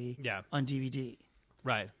Abbey Yeah. on DVD,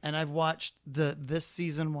 Right. and I've watched this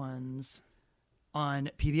season ones on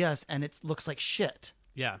PBS, and it looks like shit.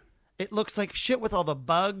 Yeah. It looks like shit with all the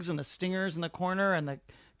bugs and the stingers in the corner, and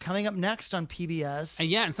coming up next on PBS. And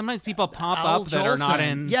yeah, and sometimes people pop Al up that are not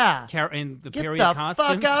Jolson. in Yeah. in the Get period the costumes.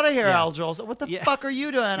 fuck out of here, Yeah. Al Jolson. What the Yeah. fuck are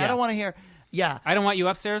you doing? I Yeah. don't want to hear. Yeah. I don't want you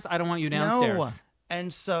upstairs. I don't want you downstairs. No.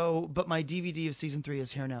 And so, but my DVD of season 3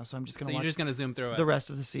 is here now, so I'm just So going to you're watch just gonna zoom through it. the rest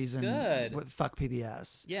of the season. Good. With fuck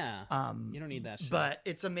PBS. Yeah. Um, You don't need that shit. But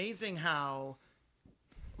it's amazing how,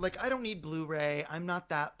 like, I don't need Blu-ray. I'm not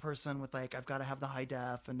that person with like I've got to have the high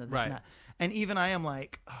def and the this Right. and that. And even I am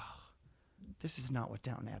like, oh, this is not what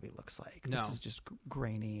Downton Abbey looks like. No. This is just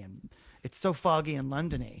grainy and it's so foggy and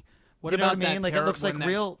Londony. What You know about what I mean? that Like it looks like when that-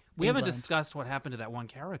 real. We haven't England. discussed what happened to that one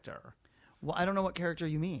character. Well, I don't know what character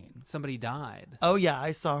you mean. Somebody died. Oh yeah,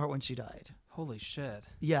 I saw her when she died. Holy shit!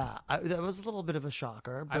 Yeah, that was a little bit of a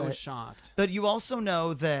shocker. But, I was shocked. But you also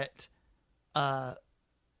know that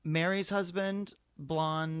Mary's husband,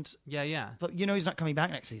 blonde, Yeah, yeah. but you know he's not coming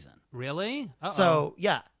back next season. Really? Uh-oh. So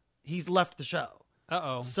yeah, he's left the show.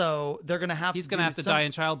 Uh-oh. So they're gonna have. He's to gonna do have to die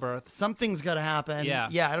in childbirth. Something's gonna happen. Yeah.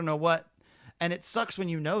 Yeah. I don't know what, and it sucks when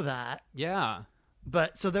you know that. Yeah.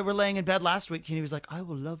 But so they were laying in bed last week, and he was like, "I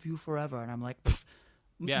will love you forever," and I'm like, Pff,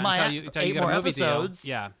 Yeah. my until you 8 get more a movie episodes. deal.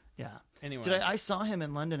 Yeah. Yeah. Anyway. I saw him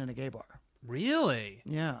in London in a gay bar. Really?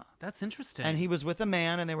 Yeah. That's interesting. And he was with a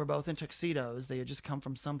man, and they were both in tuxedos. They had just come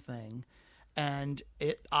from something, and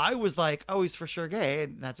I was like, "Oh, he's for sure gay."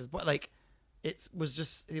 And that's his boy. Like, it was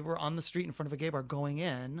just they were on the street in front of a gay bar going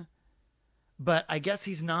in, but I guess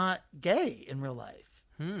he's not gay in real life.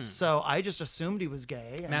 So I just assumed he was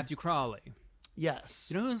gay. And Matthew Crawley. yes,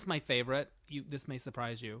 You know who's my favorite? This may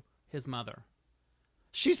surprise you. His mother.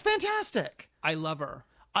 she's fantastic. I love her.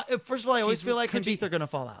 First of all, I always She's- feel like her could be- teeth are gonna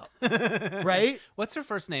fall out. Right? What's her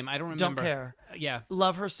first name? I don't Don't remember. care. Yeah.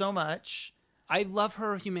 Love her so much. I love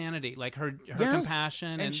her humanity, like her Yes.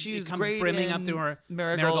 compassion, And and she's it comes great brimming up in through her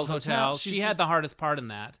Marigold Hotel. Hotel. She's She had just- the hardest part in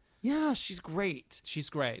that. Yeah, she's great.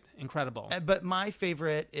 She's great, incredible. But my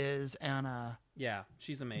favorite is Anna Yeah,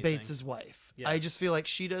 she's amazing. Bates' wife. Yeah. I just feel like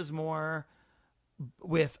she does more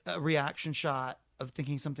with a reaction shot of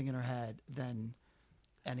thinking something in her head than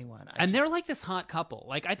anyone. And they're like this hot couple.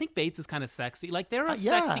 Like I think Bates is kind of sexy. Like they're a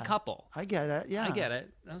yeah. sexy couple. I get it. Yeah, I get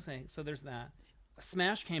it. Okay, so there's that.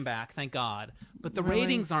 Smash came back, thank God, but the Really?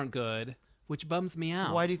 ratings aren't good, which bums me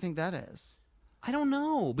out. Why do you think that is? I don't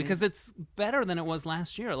know, because it's better than it was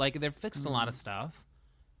last year. Like they've fixed a lot of stuff.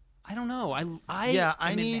 I don't know. I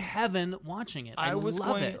am need- in heaven watching it. I was love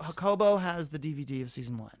going. it. Jacobo has the DVD of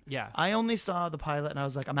season 1. Yeah. I only saw the pilot and I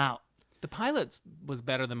was like, I'm out. The pilot was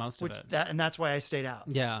better than most of it. And that's why I stayed out.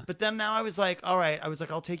 Yeah. But then now I was like, all right. I was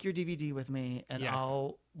like, I'll take your DVD with me, and Yes.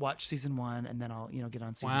 I'll watch season 1, and then I'll get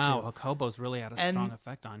on season 2. Wow, Hokobo's really had a And strong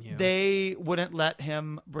effect on you. They wouldn't let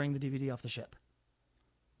him bring the DVD off the ship.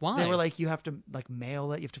 Why? They were like, you have to like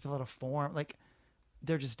mail it. You have to fill out a form. Like,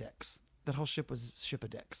 they're just dicks. That whole ship was a ship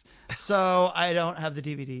of dicks. So I don't have the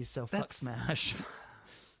DVD. So fuck Smash.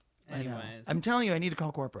 Anyways, I'm telling you, I need to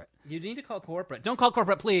call corporate. you need to call corporate. Don't call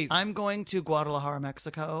corporate, please. I'm going to Guadalajara,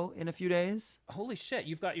 Mexico in a few days. Holy shit,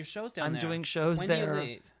 you've got your shows down I'm there. doing shows when there. Do you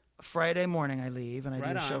leave? Friday morning I leave, and I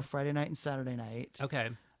Right do a show on. Friday night and Saturday night.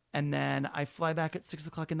 Okay. And then I fly back at 6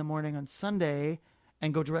 o'clock in the morning on Sunday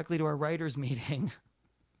and go directly to our writers' meeting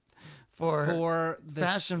for this,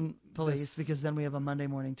 Fashion Police, because then we have a Monday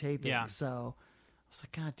morning taping. Yeah. So I was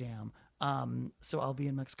like, God damn. So I'll be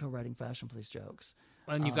in Mexico writing Fashion Police jokes.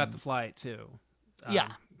 and you've got the flight too.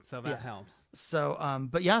 Yeah. So that helps. So,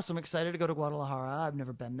 but yeah, so I'm excited to go to Guadalajara. I've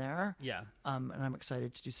never been there. Yeah. And I'm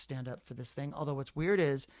excited to do stand up for this thing. Although what's weird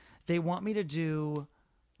is they want me to do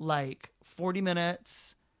like 40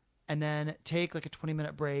 minutes and then take like a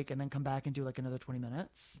 20-minute break and then come back and do like another 20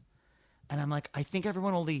 minutes. And I'm like, I think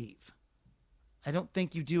everyone will leave. I don't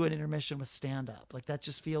think you do an intermission with stand up. Like that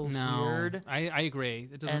just feels weird. I agree.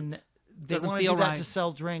 It doesn't. And they doesn't want to feel do that right. to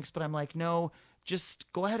sell drinks, but I'm like, no,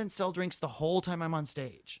 just go ahead and sell drinks the whole time I'm on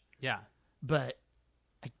stage. Yeah. But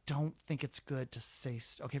I don't think it's good to say,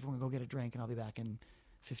 okay, everyone go get a drink and I'll be back in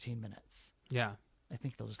 15 minutes. Yeah. I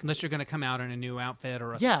think they'll just... Unless you're going to come out in a new outfit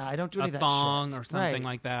or I don't do any a of that thong shit. or something Right.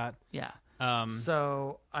 like that. Yeah. Um,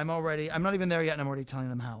 So I'm not even there yet, and I'm already telling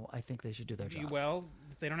them how I think they should do their job. Well,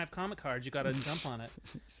 if they don't have comic cards, you got to jump on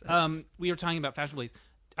it. We were talking about Fashion Police.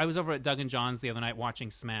 I was over at Doug and John's the other night watching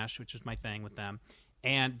Smash, which was my thing with them.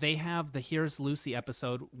 And they have the Here's Lucy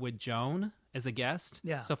episode with Joan as a guest.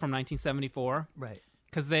 Yeah. So from 1974. Right.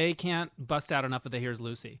 Because they can't bust out enough of the Here's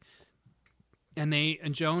Lucy. And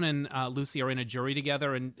Joan and Lucy are in a jury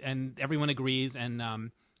together, and everyone agrees. And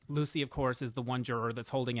Lucy, of course, is the one juror that's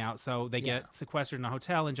holding out. So they get sequestered in a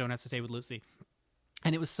hotel, and Joan has to stay with Lucy.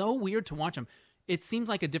 And it was so weird to watch them. It seems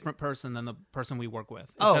like a different person than the person we work with.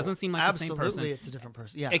 It doesn't seem like the same person. Absolutely, it's a different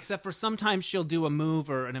person. Yeah. Except for sometimes she'll do a move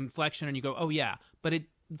or an inflection, and you go, "Oh yeah," but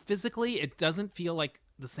physically it doesn't feel like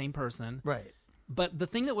the same person. Right. But the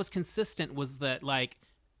thing that was consistent was that like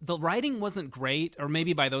the writing wasn't great, or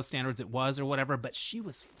maybe by those standards it was, or whatever. But she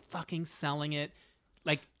was fucking selling it,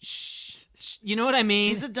 like you know what I mean?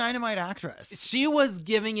 She's a dynamite actress. She was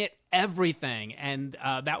giving it everything, and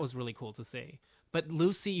that was really cool to see. But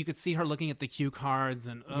Lucy, you could see her looking at the cue cards,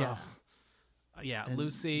 and And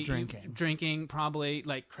Lucy drinking probably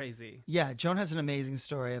like crazy. Yeah, Joan has an amazing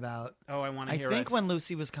story about. Oh, I want to hear I think it. when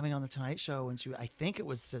Lucy was coming on the Tonight Show, I think it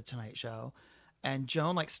was the Tonight Show, and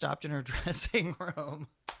Joan like stopped in her dressing room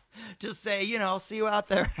to say, I'll see you out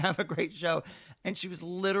there. Have a great show. And she was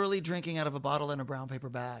literally drinking out of a bottle in a brown paper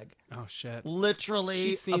bag. Oh shit! Literally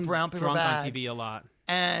She seemed a brown paper drunk bag. on TV a lot.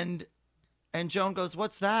 And Joan goes,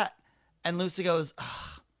 "What's that?" And Lucy goes,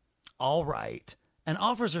 "All right," and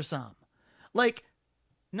offers her some. Like,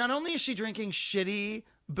 not only is she drinking shitty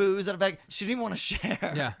booze out of a bag, she didn't even want to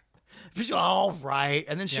share. Yeah. She's all right.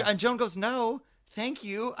 And then Yeah. Joan goes, "No, thank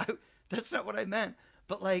you. That's not what I meant."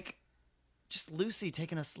 But like, just Lucy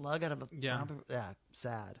taking a slug out of a brown paper. Yeah,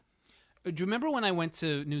 sad. Do you remember when I went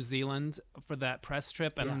to New Zealand for that press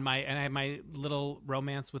trip, and I had my little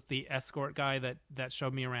romance with the escort guy that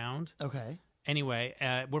showed me around? Okay. Anyway,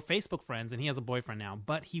 we're Facebook friends, and he has a boyfriend now,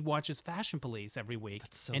 but he watches Fashion Police every week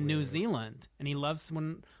in New Zealand, and he loves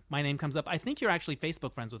when my name comes up. I think you're actually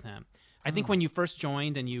Facebook friends with him. I think when you first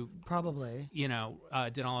joined and you probably did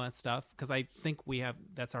all that stuff, because I think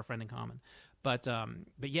that's our friend in common. But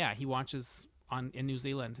yeah, he watches in New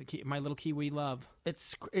Zealand. My little Kiwi love.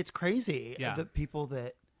 It's crazy. Yeah. The people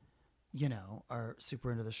that are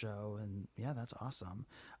super into the show, and yeah, that's awesome.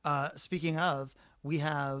 Speaking of, we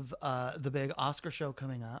have the big Oscar show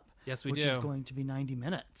coming up. Yes, we which do. is going to be 90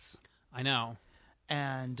 minutes. I know.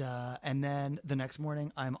 And then the next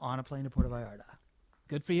morning, I'm on a plane to Puerto Vallarta.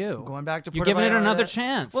 Good for you. I'm going back to You're Puerto Vallarta. giving it another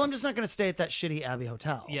chance. Well, I'm just not going to stay at that shitty Abbey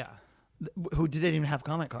Hotel. Yeah. Who didn't even have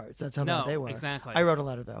comment cards. That's how bad they were. Exactly. I wrote a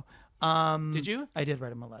letter, though. Did you? I did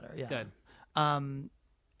write him a letter, yeah. Good.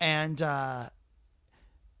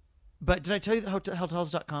 But did I tell you that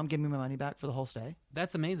Hotels.com gave me my money back for the whole stay?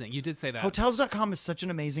 That's amazing. You did say that. Hotels.com is such an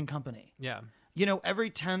amazing company. Yeah. Every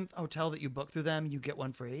 10th hotel that you book through them, you get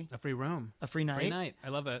one free. A free room. A free night. Free night. I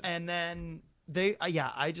love it. And then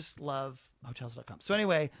I just love Hotels.com. So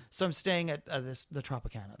anyway, I'm staying at the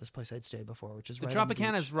Tropicana, this place I'd stayed before, which is the right on the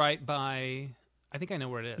Tropicana beach. is right by. I think I know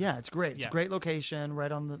where it is. Yeah, it's great. It's Yeah. a great location,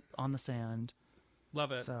 right on the sand.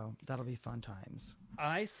 Love it. So that'll be fun times.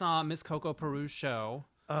 I saw Miss Coco Peru's show.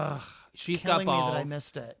 Ugh, She's killing got balls. me that I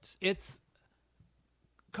missed it. It's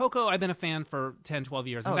Coco. I've been a fan for 10, 12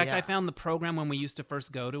 years. In fact, yeah. I found the program when we used to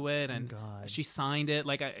first go to it, and God. she signed it.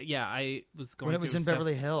 Like, I was going When it was through in stuff.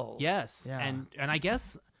 Beverly Hills. Yes, Yeah. and I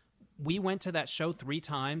guess we went to that show 3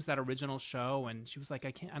 times, that original show, and she was like,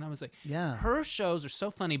 I can't. And I was like, Yeah. her shows are so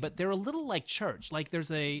funny, but they're a little like church. Like,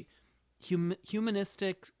 there's a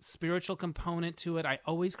humanistic, spiritual component to it. I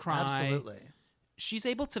always cry. Absolutely. She's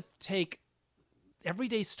able to take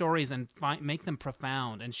everyday stories and make them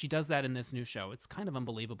profound, and she does that in this new show. It's kind of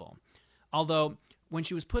unbelievable. Although, when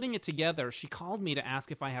she was putting it together, she called me to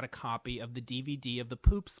ask if I had a copy of the DVD of the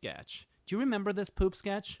poop sketch. Do you remember this poop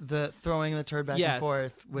sketch? The throwing the turd back Yes. and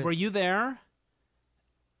forth. With, Were you there?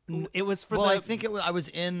 It was for well, the. I think it was. I was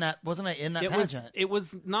in that. Wasn't I in that pageant? It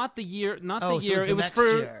was not the year. Not Oh, the so year. it was the It was next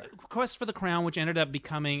for year. Quest for the Crown, which ended up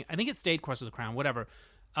becoming. I think it stayed Quest for the Crown. Whatever.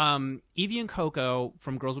 Evie and Coco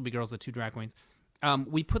from Girls Will Be Girls, the 2 drag queens.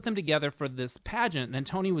 We put them together for this pageant, and then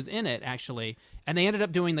Tony was in it, actually. And they ended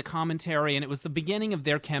up doing the commentary, and it was the beginning of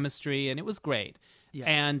their chemistry, and it was great. Yeah.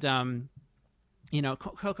 And, you know,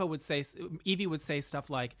 Coco would say, Evie would say stuff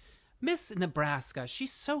like, Miss Nebraska,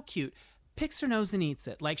 she's so cute. Picks her nose and eats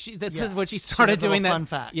it. Like, that's Yeah. what she She started had little doing that. fun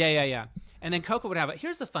facts. Yeah. And then Coco would have it.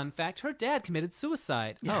 Here's a fun fact. Her dad committed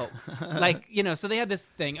suicide. Oh, like, you know, so they had this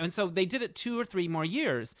thing. And so they did it 2 or 3 more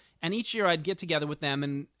years. And each year I'd get together with them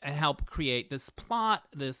and help create this plot,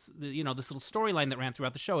 this little storyline that ran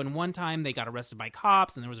throughout the show. And one time they got arrested by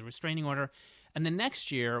cops and there was a restraining order. And the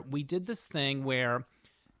next year we did this thing where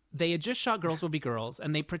they had just shot Girls Will Be Girls,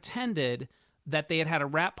 and they pretended that they had a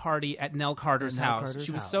rap party at Nell Carter's house.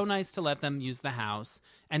 She was so nice to let them use the house.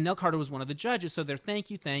 And Nell Carter was one of the judges, so they're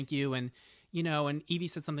thank you. And, you know, and Evie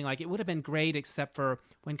said something like, it would have been great except for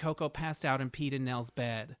when Coco passed out and peed in Nell's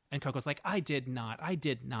bed. And Coco's like, I did not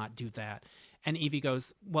do that. And Evie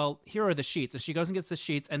goes, well, here are the sheets. And she goes and gets the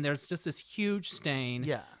sheets, and there's just this huge stain.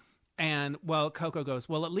 Yeah. And, well, Coco goes,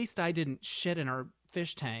 well, at least I didn't shit in her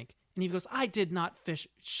fish tank. And Evie goes, I did not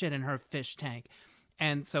shit in her fish tank.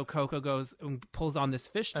 And so Coco goes and pulls on this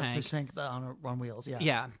fish tank. Fish tank on wheels, yeah.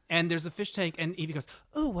 Yeah. And there's a fish tank, and Evie goes,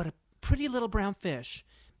 oh, what a pretty little brown fish.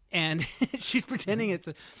 And she's pretending it's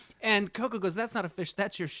a... And Coco goes, that's not a fish,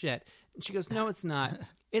 that's your shit. And she goes, no, it's not.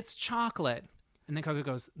 It's chocolate. And then Coco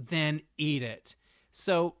goes, then eat it.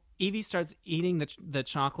 So Evie starts eating the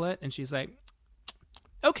chocolate, and she's like,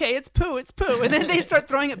 okay, it's poo. And then they start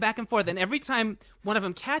throwing it back and forth. And every time one of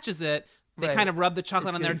them catches it, they kind of rub the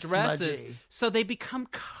chocolate on their dresses. Smudgy. So they become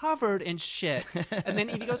covered in shit. And then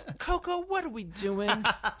Evie goes, Coco, what are we doing?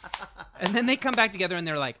 And then they come back together and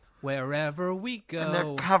they're like, wherever we go. And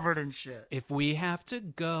they're covered in shit. If we have to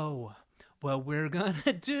go, well, we're going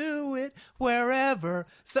to do it wherever.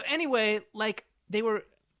 So anyway, like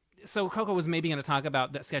so Coco was maybe going to talk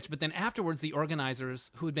about that sketch, but then afterwards the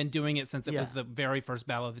organizers who had been doing it since it was the very first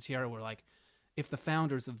Battle of the Tiara were like, if the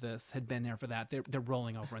founders of this had been there for that, they're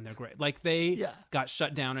rolling over in their grave. Like they got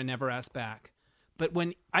shut down and never asked back. But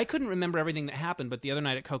when I couldn't remember everything that happened, but the other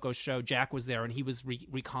night at Coco's show, Jack was there and he was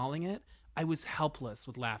recalling it. I was helpless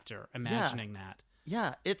with laughter imagining that.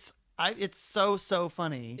 Yeah, it's so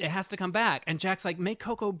funny. It has to come back. And Jack's like, make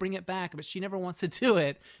Coco bring it back, but she never wants to do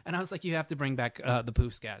it. And I was like, you have to bring back the poo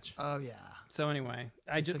sketch. Oh yeah. So anyway,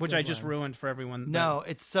 I just one. ruined for everyone. No,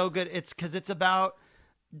 it's so good. It's because it's about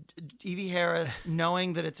Evie Harris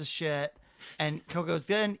knowing that it's a shit, and Coco's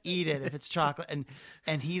then eat it if it's chocolate,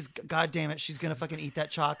 and he's, God damn it, she's gonna fucking eat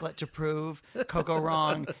that chocolate to prove Coco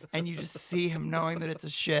wrong, and you just see him knowing that it's a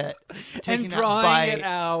shit, taking and that drawing bite. it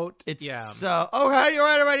out. It's so, oh right, you're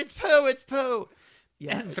right, it's poo.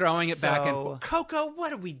 Yeah, and throwing it back and so- forth. Coco,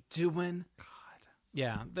 what are we doing? God.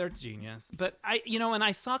 Yeah, they're genius. But and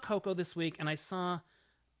I saw Coco this week, and I saw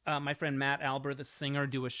my friend Matt Alber, the singer,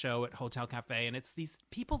 do a show at Hotel Cafe, and it's these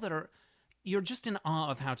people that you're just in awe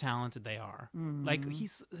of how talented they are. Mm-hmm. Like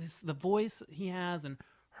he's the voice he has and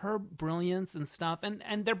her brilliance and stuff,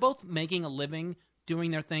 and they're both making a living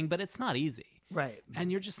doing their thing, but it's not easy. Right.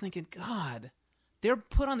 And you're just thinking, God, they're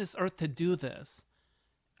put on this earth to do this.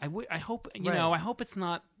 I hope, I hope it's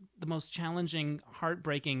not the most challenging,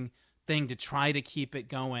 heartbreaking thing to try to keep it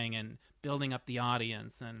going and building up the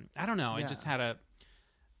audience. And I don't know. I just had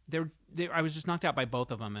I was just knocked out by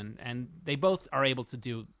both of them, and they both are able to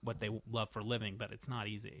do what they love for a living, but it's not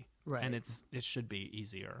easy. Right. And it should be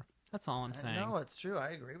easier. That's all I'm saying. No, it's true. I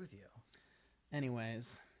agree with you.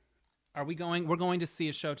 Anyways, we're going to see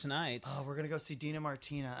a show tonight. Oh, we're going to go see Dina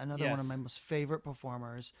Martina, another one of my most favorite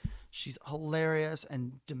performers. She's hilarious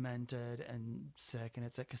and demented and sick, and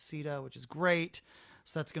it's at Casita, which is great.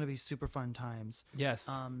 So that's going to be super fun times. Yes.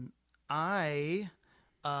 I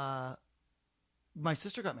my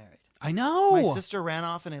sister got married. I know. My sister ran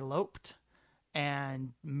off and eloped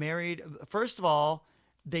and married. First of all,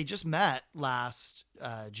 they just met last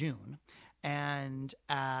June, and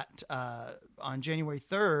on January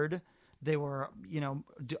 3rd, they were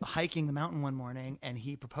hiking the mountain one morning, and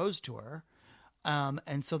he proposed to her,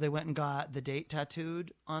 and so they went and got the date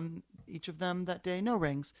tattooed on each of them that day. No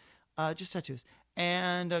rings, just tattoos,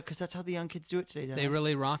 and because that's how the young kids do it today. Dennis. They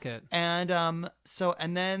really rock it. And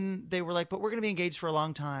and then they were like, but we're going to be engaged for a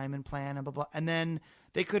long time and plan and blah blah. And then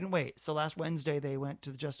they couldn't wait, so last Wednesday they went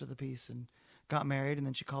to the Justice of the Peace and got married, and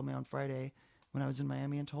then she called me on Friday when I was in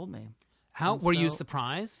Miami and told me. How were you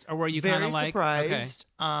surprised, or were you kind of like surprised?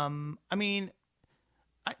 Okay. I mean,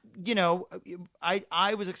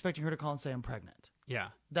 I was expecting her to call and say I'm pregnant. Yeah,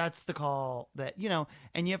 that's the call that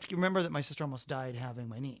and you have to remember that my sister almost died having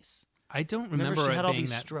my niece. I don't remember she it had all being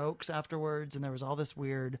these strokes afterwards, and there was all this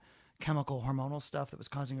weird chemical hormonal stuff that was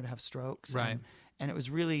causing her to have strokes. Right, and it was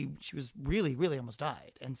she was really, really almost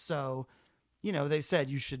died, and so. They said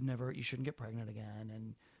you shouldn't get pregnant again,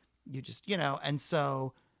 and you just, and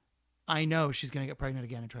so I know she's going to get pregnant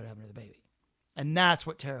again and try to have another baby. And that's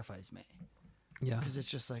what terrifies me. Yeah. Because it's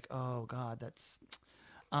just like, oh God, that's,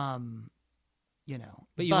 But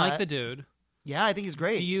you like the dude. Yeah, I think he's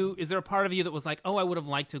great. Is there a part of you that was like, oh, I would have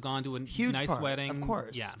liked to have gone to a huge nice wedding? Of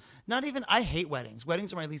course. Yeah. I hate weddings.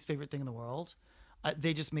 Weddings are my least favorite thing in the world.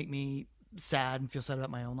 They just make me sad and feel sad about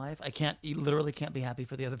my own life. You literally can't be happy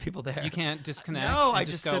for the other people there. You can't disconnect. No, I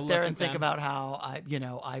just sit there and think about how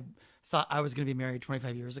I thought I was going to be married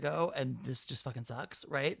 25 years ago, and this just fucking sucks,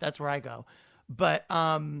 right? That's where I go. But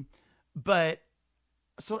and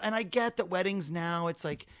I get that weddings now, it's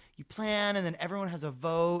like you plan and then everyone has a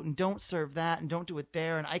vote, and don't serve that and don't do it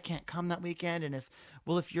there, and I can't come that weekend, and if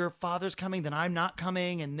your father's coming, then I'm not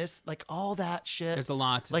coming, and this, like, all that shit. There's a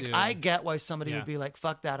lot to do. I get why somebody would be like,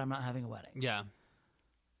 fuck that, I'm not having a wedding. Yeah.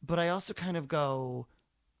 But I also kind of go,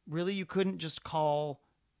 really, you couldn't just call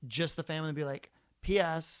just the family and be like,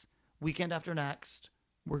 P.S., weekend after next,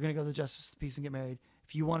 we're going to go to the Justice of the Peace and get married.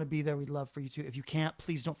 If you want to be there, we'd love for you to. If you can't,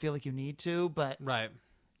 please don't feel like you need to. But, right.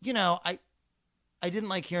 I didn't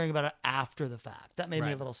like hearing about it after the fact. That made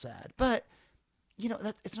me a little sad. But,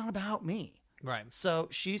 it's not about me. Right. So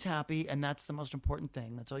she's happy, and that's the most important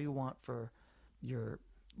thing. That's all you want for your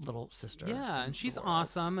little sister. Yeah, and she's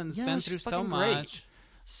awesome and has been through so much. Great.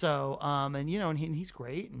 So, and he's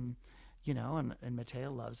great, and and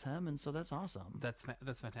Matea loves him, and so that's awesome. That's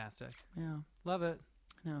fantastic. Yeah, love it.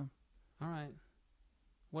 No, all right.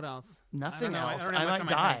 What else? Nothing else. I might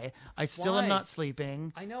die. I still am not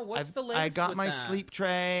sleeping. I know. What's the latest? I got my sleep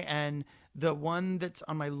tray, and the one that's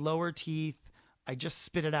on my lower teeth, I just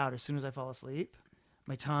spit it out as soon as I fall asleep.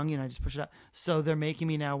 My tongue, I just push it out. So they're making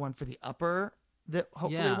me now one for the upper that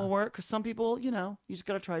hopefully will work. Because some people, you just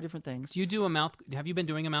got to try different things. Do you do have you been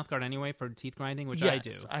doing a mouth guard anyway for teeth grinding, which yes, I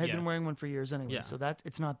do? I had been wearing one for years anyway. Yeah. So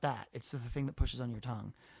it's not that. It's the thing that pushes on your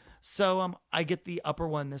tongue. So I get the upper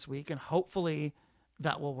one this week, and hopefully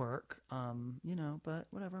that will work. But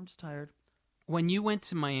whatever, I'm just tired. When you went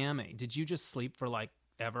to Miami, did you just sleep for like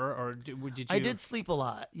ever, or did you? I did sleep a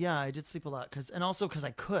lot. Yeah, I did sleep a lot because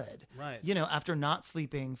I could. Right. After not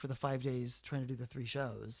sleeping for the 5 days trying to do the 3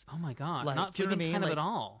 shows. Oh my God! Like, not sleeping kind of at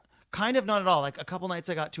all. Kind of not at all. Like a couple nights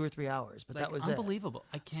I got 2 or 3 hours, but that was unbelievable.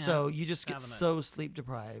 It. I can't. So you just get so sleep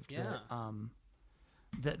deprived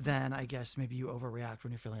that then I guess maybe you overreact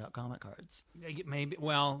when you're filling out comment cards. Maybe.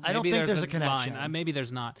 Well, I don't think there's a connection. Maybe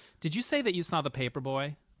there's not. Did you say that you saw The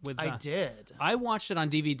Paperboy? I did. I watched it on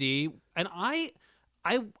DVD, and I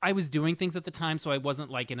was doing things at the time, so I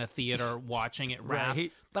wasn't like in a theater watching it wrapped.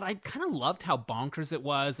 Right. But I kind of loved how bonkers it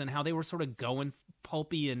was, and how they were sort of going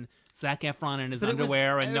pulpy, and Zac Efron in his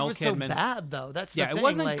underwear, and Noel Kidman. It was so bad, though. That's the thing. It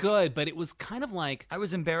wasn't good, but it was kind of like I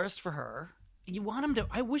was embarrassed for her. You want them to.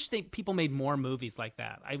 I wish people made more movies like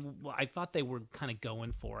that. I thought they were kind of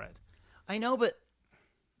going for it. I know, but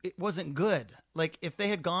it wasn't good. Like if they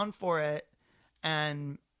had gone for it,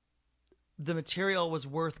 and the material was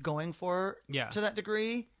worth going for to that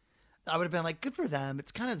degree, I would have been like, good for them.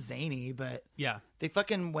 It's kind of zany, but they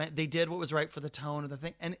fucking they did what was right for the tone of the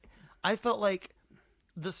thing. And I felt like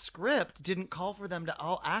the script didn't call for them to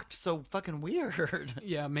all act so fucking weird.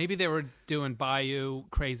 Yeah, maybe they were doing Bayou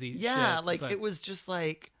crazy shit. Yeah, it was just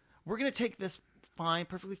like, we're going to take this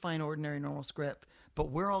perfectly fine, ordinary, normal script, but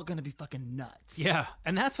we're all going to be fucking nuts. Yeah,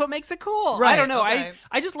 and that's what makes it cool. Right, I don't know. Okay.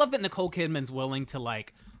 I just love that Nicole Kidman's willing to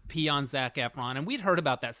pee on Zac Efron, and we'd heard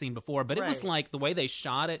about that scene before, but it was like the way they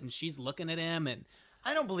shot it, and she's looking at him, and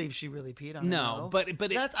I don't believe she really peed on him. No, though.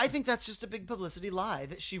 but I think that's just a big publicity lie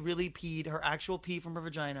that she really peed her actual pee from her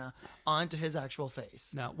vagina onto his actual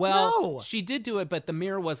face. no. Well, No. she did do it, but the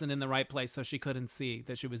mirror wasn't in the right place, so she couldn't see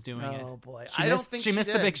that she was doing it. Oh boy, She I don't missed, think she missed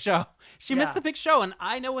the did. big show. She missed Yeah. the big show, and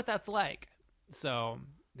I know what that's like. So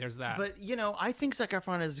there's that. But I think Zac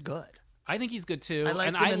Efron is good. I think he's good too, I like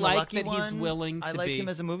and him I in The like Lucky that One. he's willing to I like be. him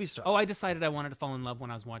as a movie star. Oh, I decided I wanted to fall in love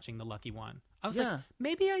when I was watching The Lucky One. I was Yeah. like,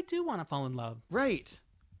 maybe I do want to fall in love. Right.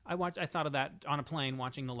 I thought of that on a plane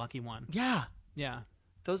watching The Lucky One. Yeah. Yeah.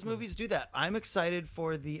 Those movies do that. I'm excited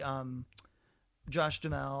for the Josh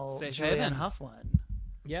Duhamel, Say Julianne Haven. Hough one.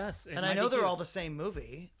 Yes. it And might I know be they're cute. all the same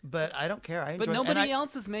movie, but I don't care. I enjoy But it. nobody And I-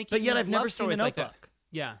 else is making. But yet I've never love seen The stories like that. Notebook.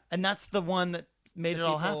 Yeah. And that's the one that made it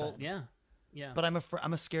all happen. Yeah. Yeah. But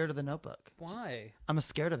I'm scared of The Notebook. Why? I'm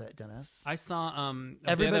scared of it, Dennis. I saw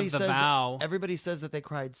Everybody bit of The says Vow. everybody says that they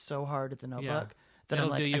cried so hard at The Notebook Yeah. that It'll I'm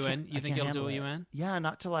like, do I you can't- in? You I think can't it'll do handle you it. in? Yeah,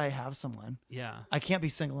 not till I have someone. Yeah. I can't be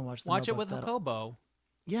single and watch The Watch it Notebook. with Jacobo.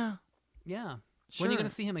 Yeah. Yeah. Sure. When are you going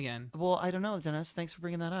to see him again? Well, I don't know, Dennis. Thanks for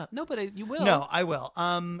bringing that up. No, but you will. No, I will.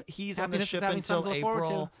 He's on the Happiness is ship having until something to look forward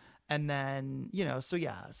April, to. and then so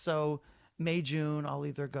yeah. So May, June, I'll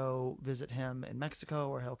either go visit him in Mexico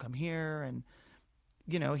or he'll come here, and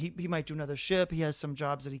he might do another ship. He has some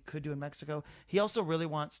jobs that he could do in Mexico. He also really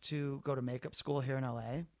wants to go to makeup school here in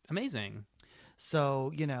LA. Amazing.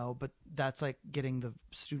 So but that's like getting the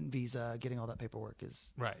student visa, getting all that paperwork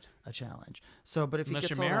is Right. a challenge. So, but if Unless he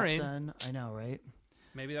gets you're all married. that done, I know, right?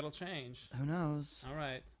 Maybe that'll change. Who knows? All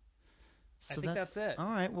right. So think that's it. All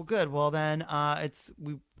right. Well, good. Well, then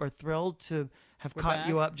we are thrilled to have We're caught back.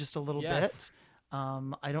 you up just a little Yes. bit.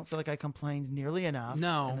 I don't feel like I complained nearly enough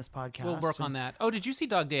No. in this podcast. We'll work on that. Oh, did you see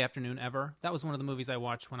Dog Day Afternoon ever? That was one of the movies I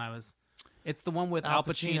watched when I was. It's the one with Al Al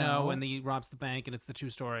Pacino, Pacino. and he robs the bank, and it's the true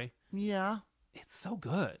story. Yeah. It's so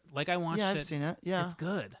good. Like I watched Yeah, it. I've seen it. Yeah. It's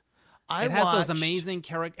good. I It has those watched- amazing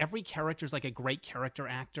character. Every character's like a great character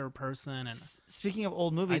actor person, and Speaking of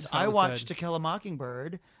old movies, just thought it I was watched good. To Kill a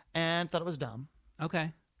Mockingbird and thought it was dumb.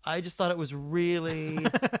 okay. I just thought it was really,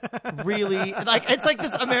 really like it's like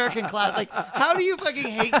this American class. Like, how do you fucking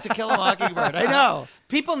hate To Kill a Mockingbird? I know.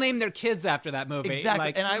 People name their kids after that movie. Exactly.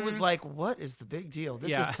 Like, and I was like, what is the big deal?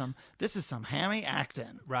 Yeah. This is some hammy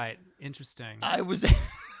acting. right. Interesting. I was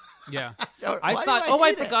Yeah. Why I do saw. I I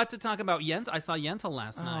hate it? forgot to talk about Yentl. I saw Yentl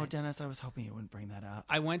last Oh, night. Dennis, I was hoping you wouldn't bring that up.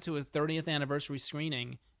 I went to a 30th anniversary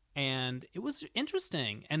screening, and it was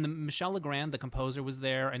interesting. And Michel Legrand, the composer, was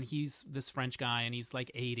there, and he's this French guy, and he's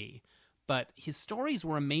like 80. But his stories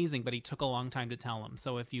were amazing, but he took a long time to tell them.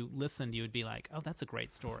 So if you listened, you would be like, "Oh, that's a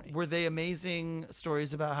great story." Were they amazing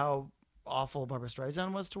stories about how awful Barbra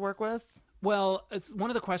Streisand was to work with? Well, one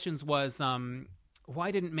of the questions was,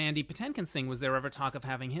 why didn't Mandy Patinkin sing? Was there ever talk of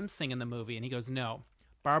having him sing in the movie? And he goes, no.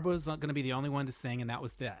 Barbara's not going to be the only one to sing, and that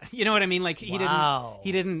was that. You know what I mean? Like Wow.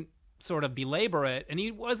 he didn't sort of belabor it, and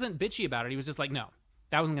he wasn't bitchy about it. He was just like, no,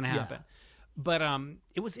 that wasn't going to happen. But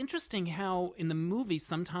it was interesting how in the movie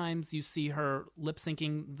sometimes you see her lip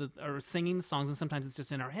syncing or singing the songs, and sometimes it's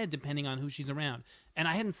just in her head depending on who she's around. And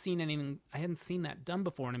I hadn't seen that done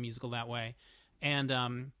before in a musical that way. And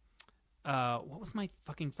what was my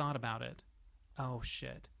fucking thought about it? Oh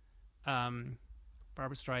shit.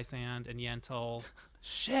 Barbra Streisand and Yentl.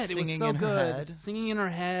 Shit, it was Singing so in her good. head. Singing in her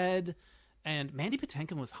head. And Mandy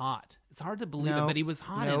Patinkin was hot. It's hard to believe it, Nope. but he was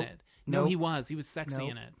hot Nope. in it. No, Nope. he was. He was sexy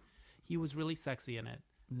Nope. in it. He was really sexy in it.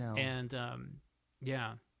 No. And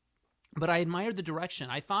yeah. But I admired the direction.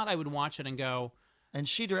 I thought I would watch it and go, And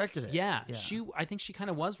she directed it. yeah. I think she kind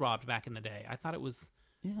of was robbed back in the day. I thought it was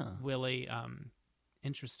Yeah. really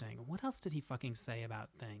interesting. What else did he fucking say about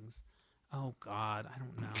things? Oh God, I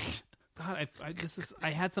don't know. God,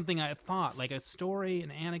 I had something I thought, like a story,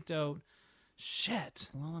 an anecdote. Shit.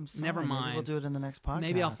 Well, I'm sorry. Never Maybe mind. we'll do it in the next podcast.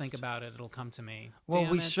 Maybe I'll think about it. It'll come to me. Well,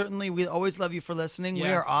 Damn it. we always love you for listening. We are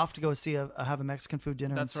Yes. off to go have a Mexican food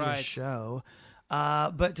dinner That's and see a right. show.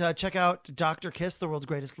 But check out Dr. Kiss, the world's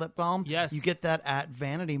greatest lip balm. Yes. You get that at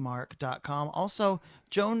vanitymark.com. Also,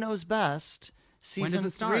 Joan Knows Best. When does Season it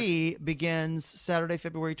start? 3 begins Saturday,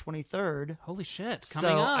 February 23rd. Holy shit. Coming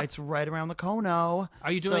So up. it's right around the Kono.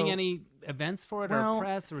 Are you doing So any events for it well, or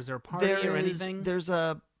press or is there a party or anything? There's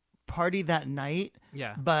a party that night.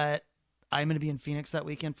 Yeah. But I'm going to be in Phoenix that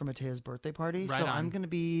weekend for Matea's birthday party. Right so on. I'm going to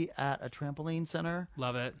be at a trampoline center,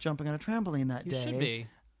 Love it. jumping on a trampoline that You day. should be.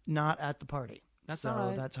 Not at the party. That's so all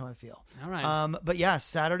right. that's how I feel. All right. But yeah,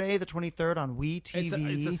 Saturday the 23rd on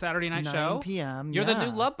WeTV. It's a Saturday night 9 show? p.m. You're the Yeah.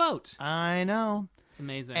 new Love Boat. I know. It's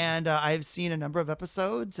amazing. And I've seen a number of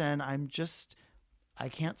episodes, and I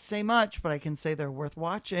can't say much, but I can say they're worth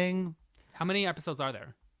watching. How many episodes are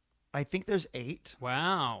there? I think there's 8.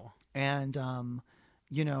 Wow. And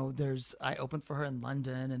I opened for her in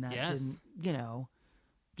London, and that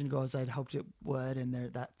didn't go as I'd hoped it would, and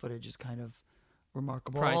that footage is kind of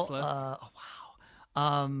remarkable. Priceless.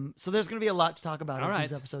 Wow. So there's going to be a lot to talk about as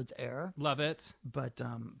these episodes air. Love it. But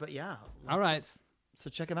yeah. All right. So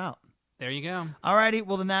check them out. There you go. All righty.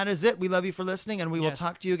 Well, then that is it. We love you for listening, and we will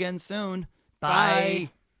talk to you again soon. Bye.